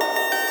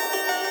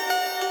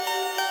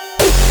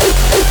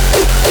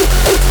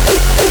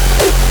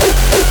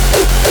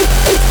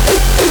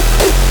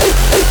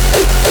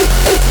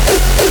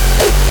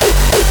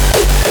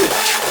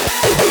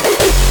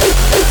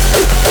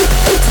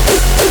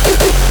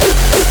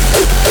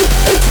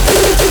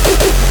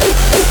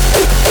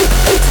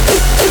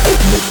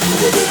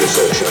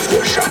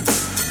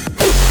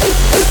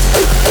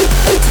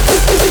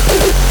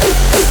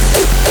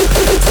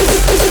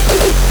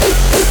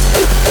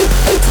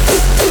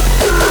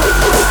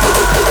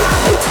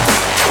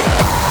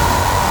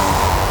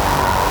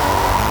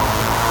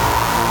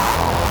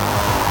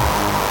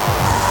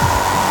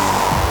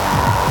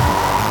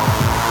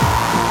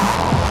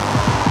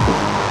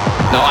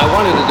 Now, I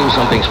wanted to do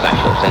something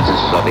special since this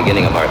is the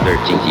beginning of our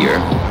 13th year.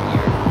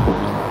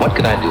 What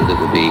could I do that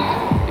would be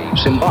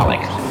symbolic?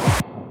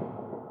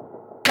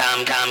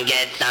 Come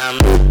get some.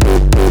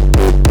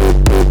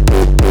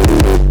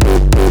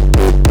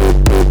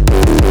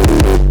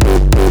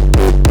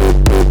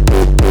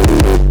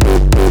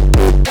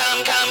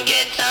 Come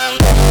get some.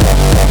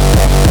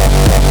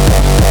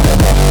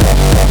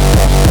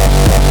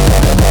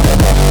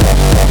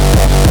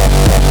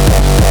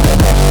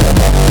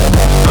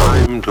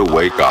 Time to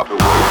wake up. Wake up.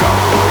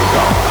 Wake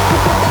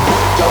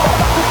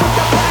up.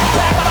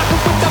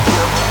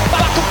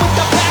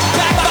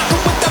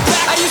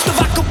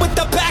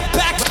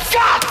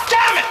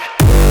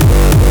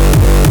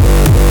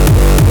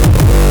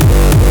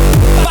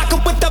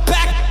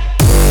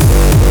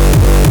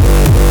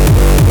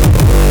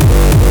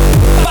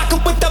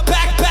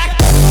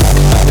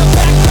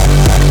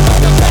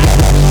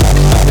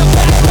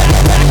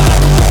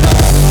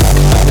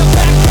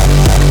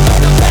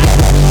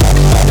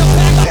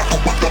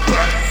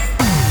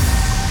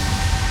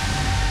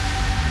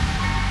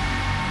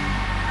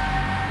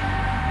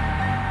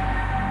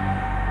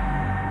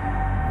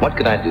 What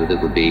could I do that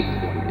would be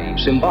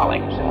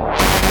symbolic?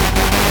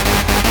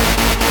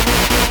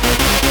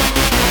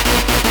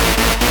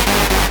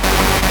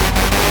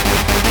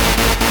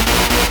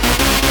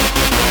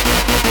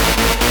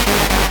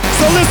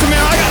 So listen,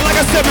 man, like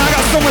I said, man, I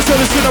got so much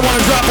other shit I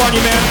want to drop on you,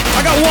 man.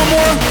 I got one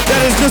more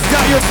that has just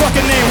got your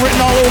fucking name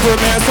written all over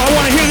it, man. So I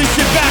want to hear this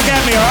shit back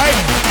at me, all right?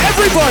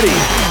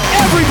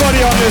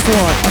 Everybody on this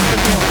one.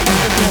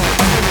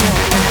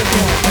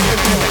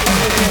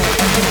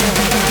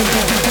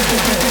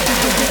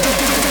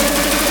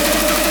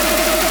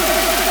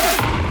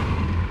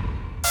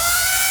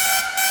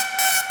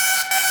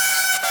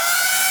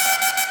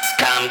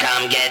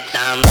 Come get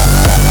some.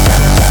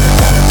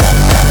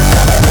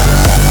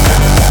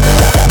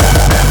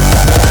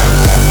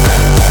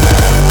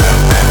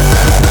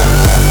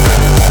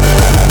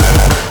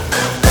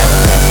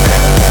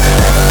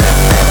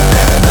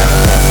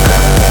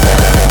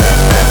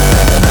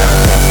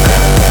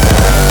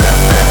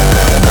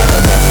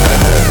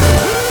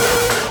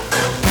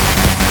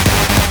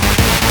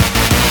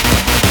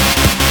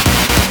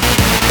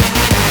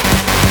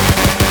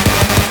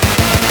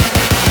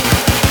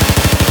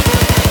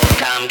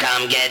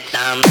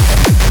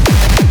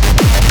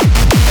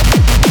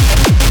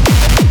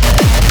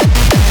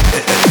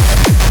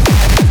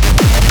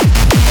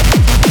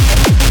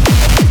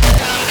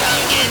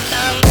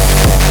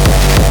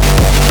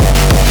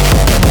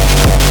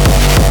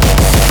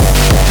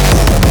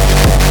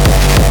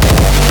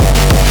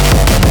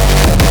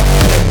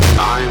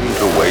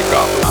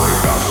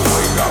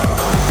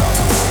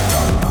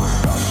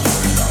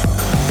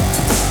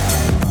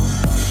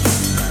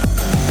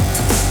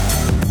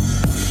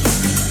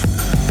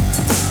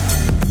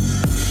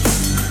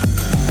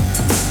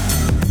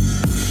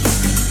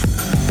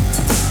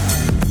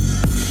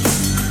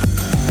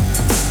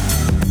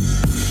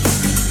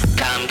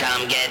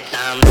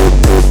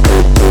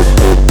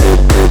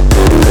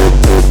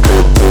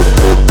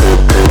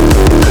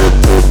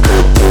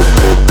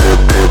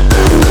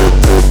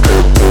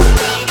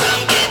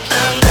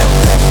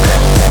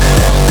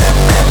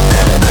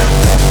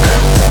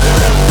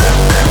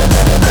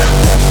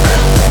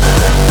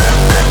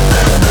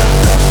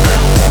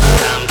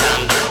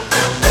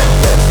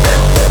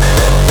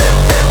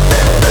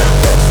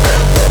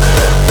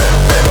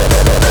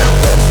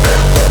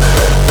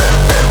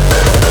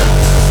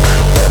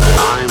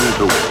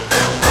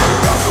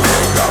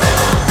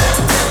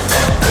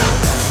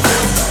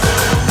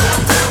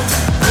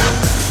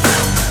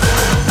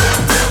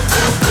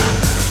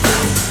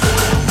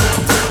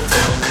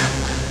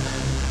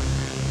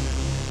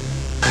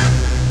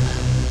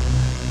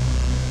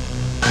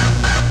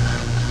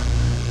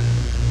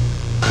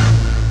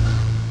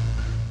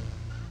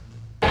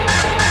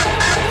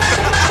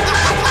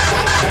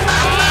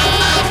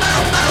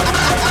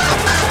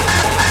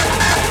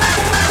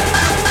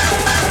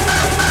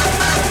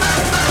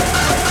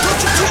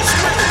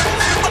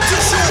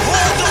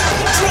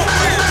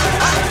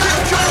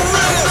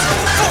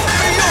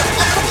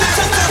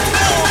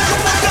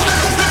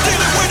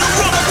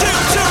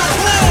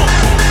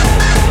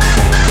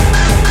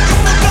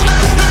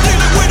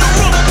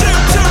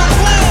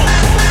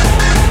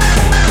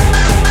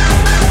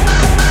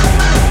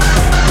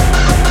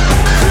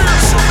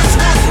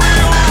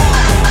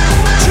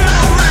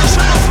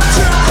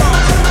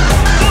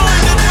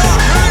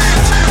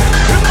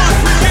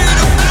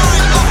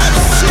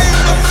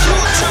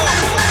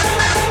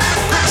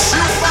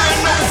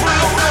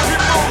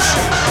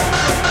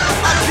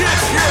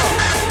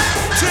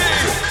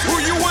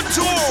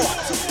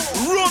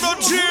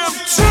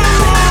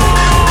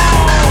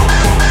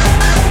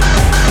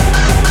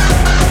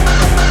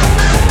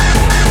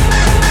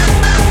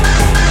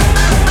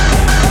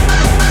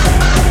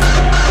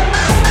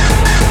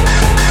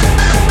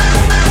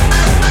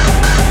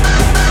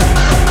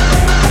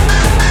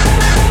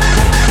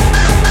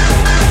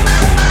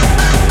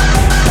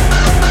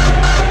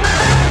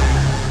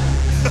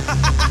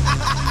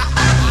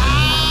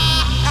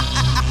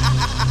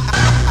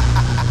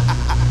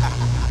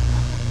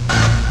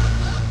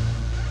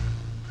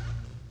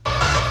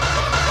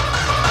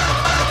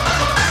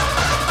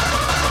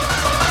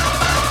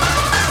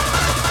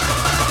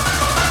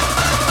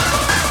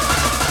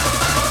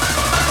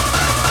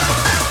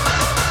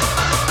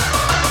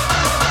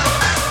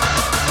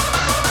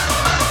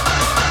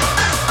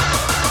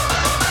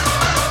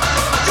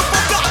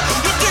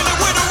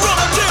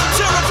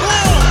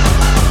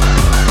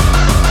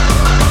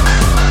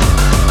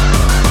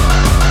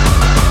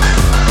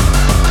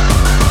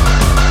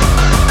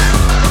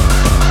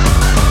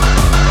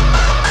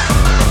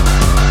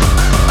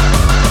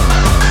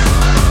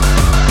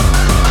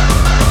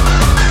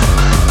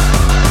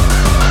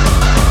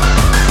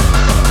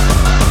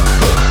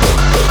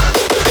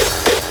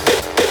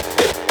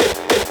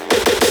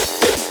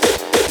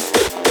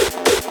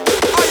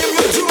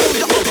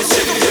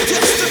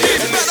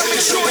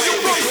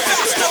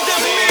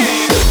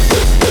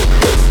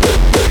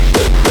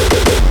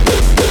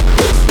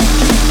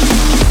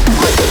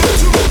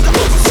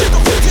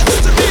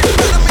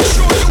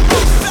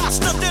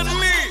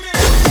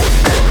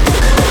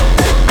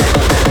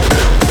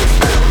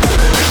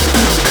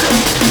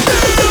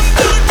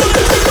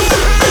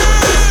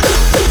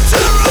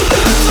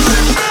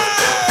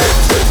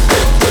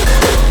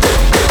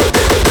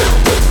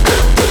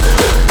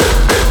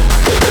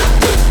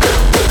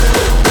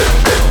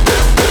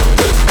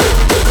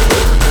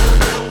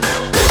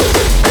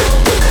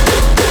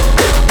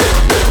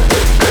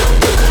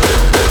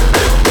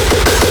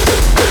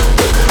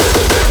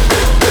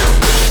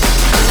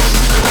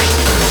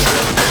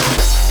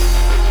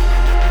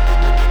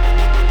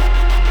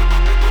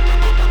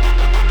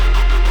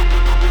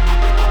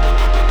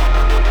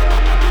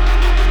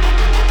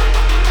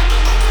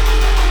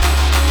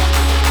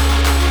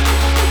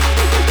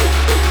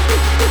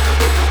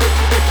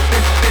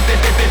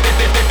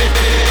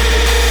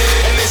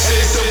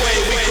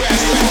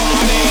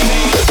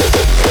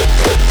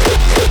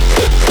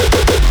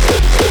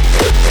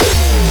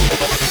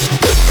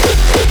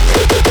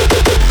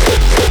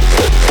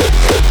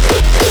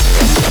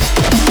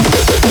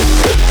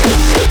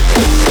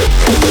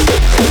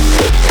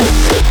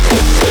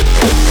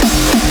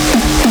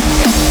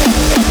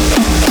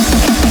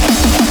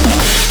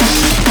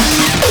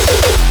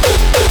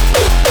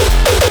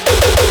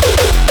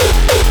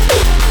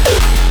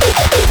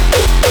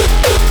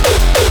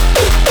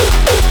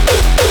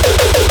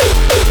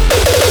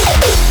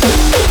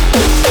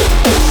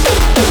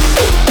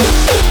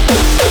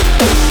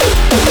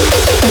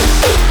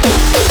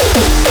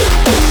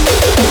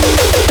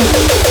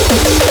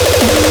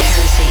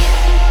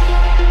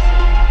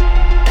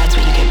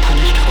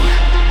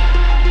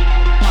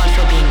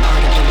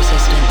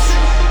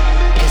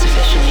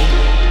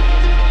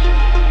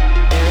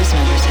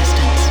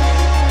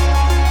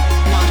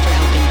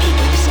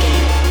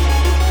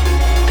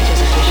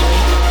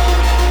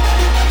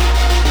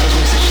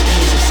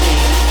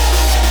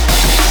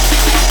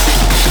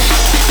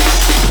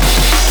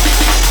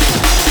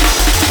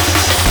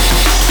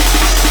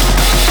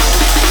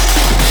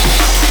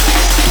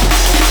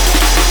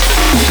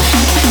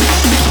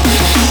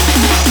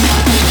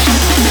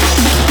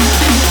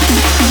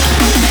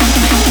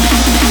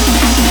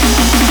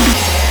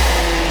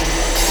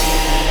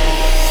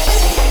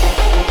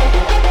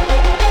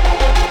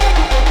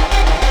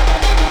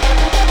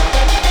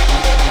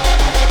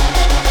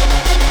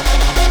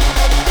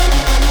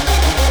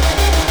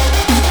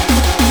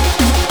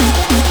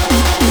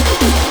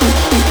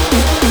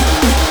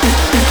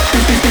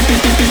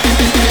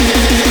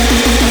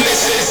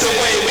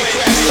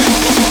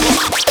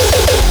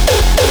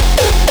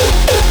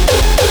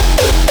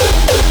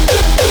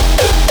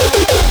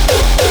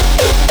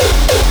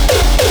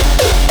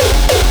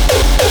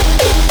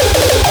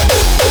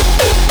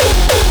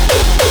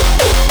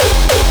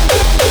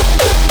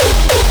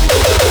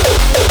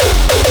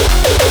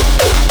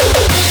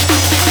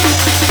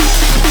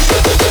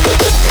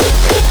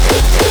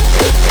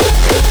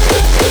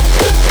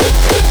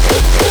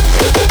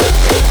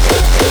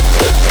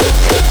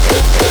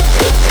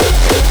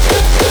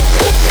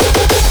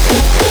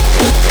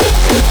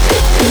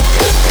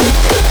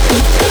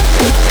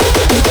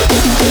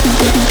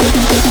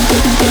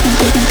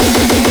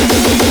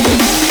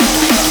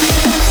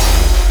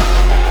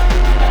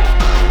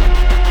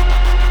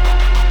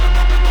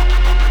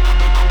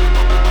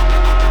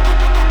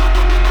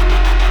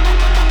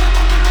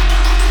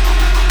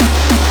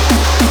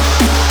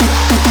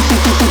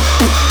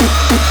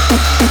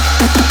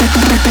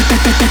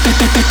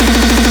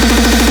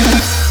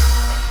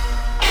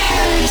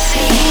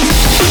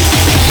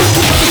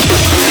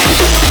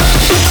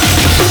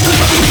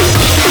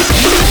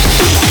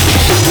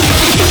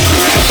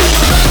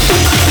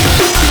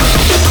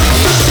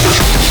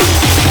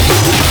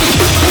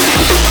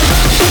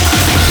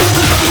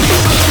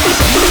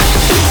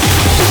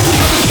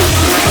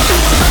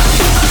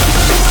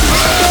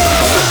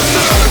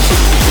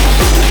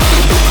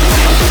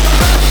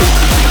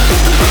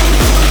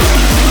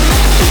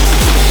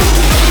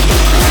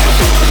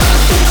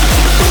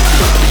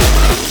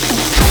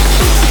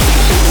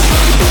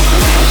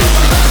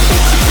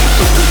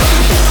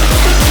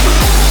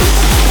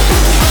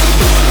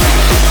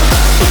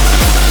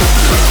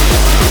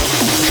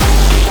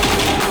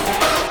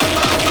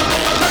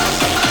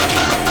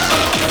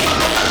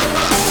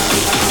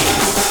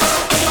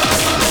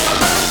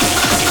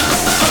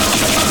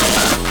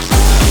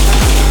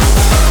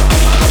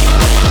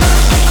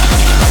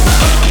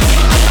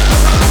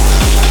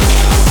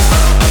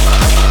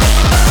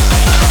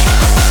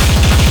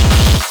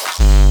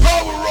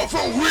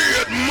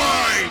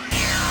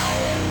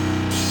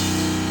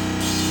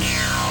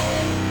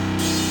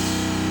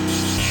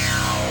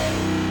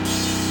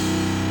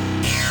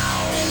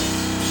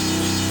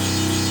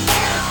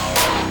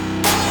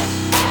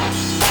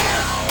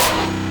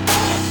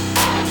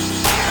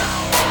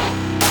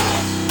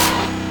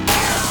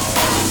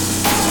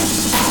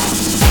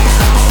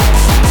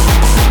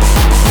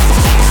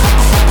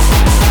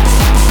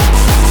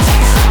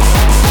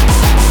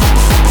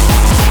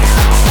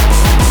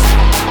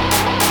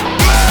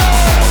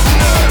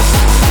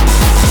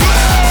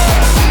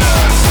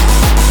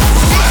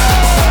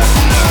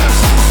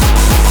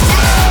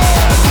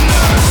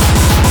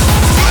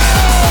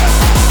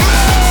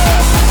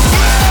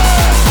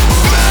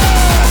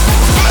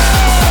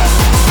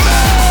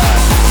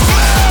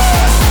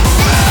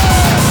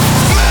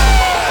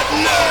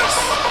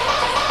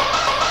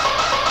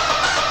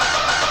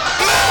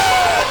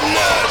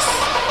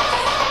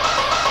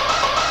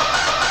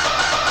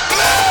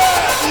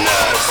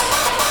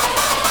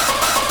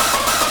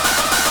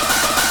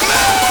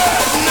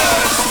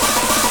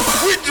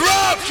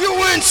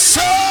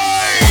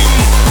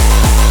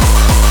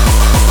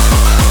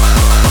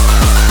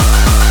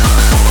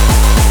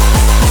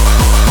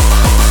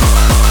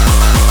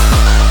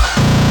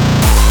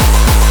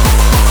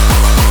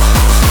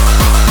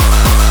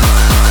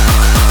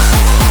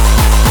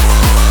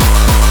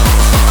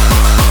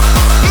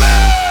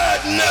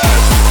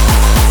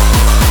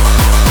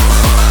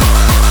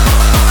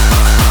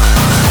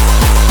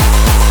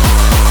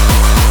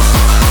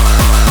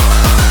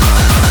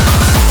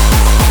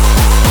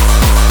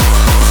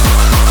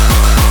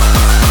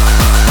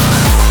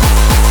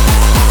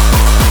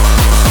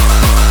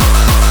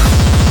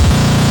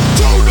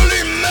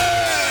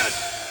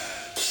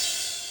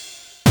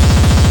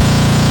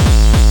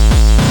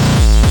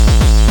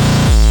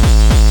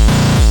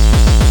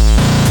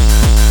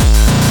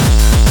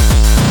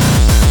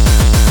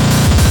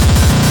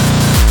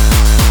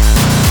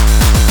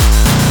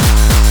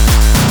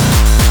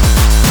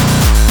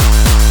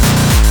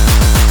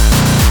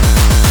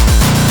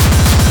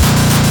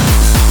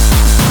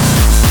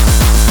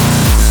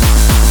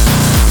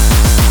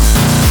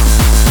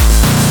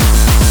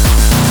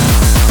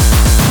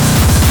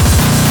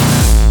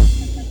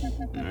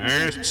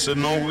 it's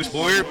an always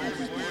boy.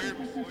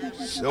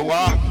 So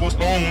I was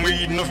on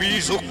reading the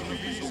visa.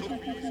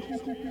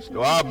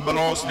 So I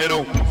lost it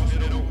all.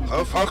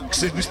 A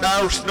fox in the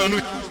stars done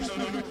it.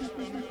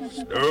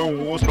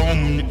 So was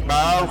on the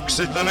barks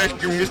at the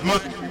neck in his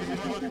mud.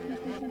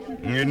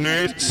 And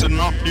it's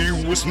not you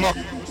was not.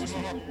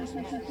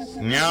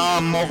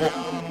 Nyamavo.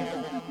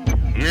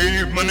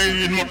 Even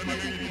in my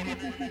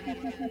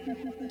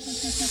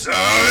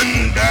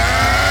Sundown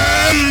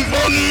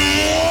von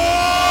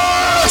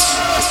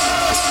Moss.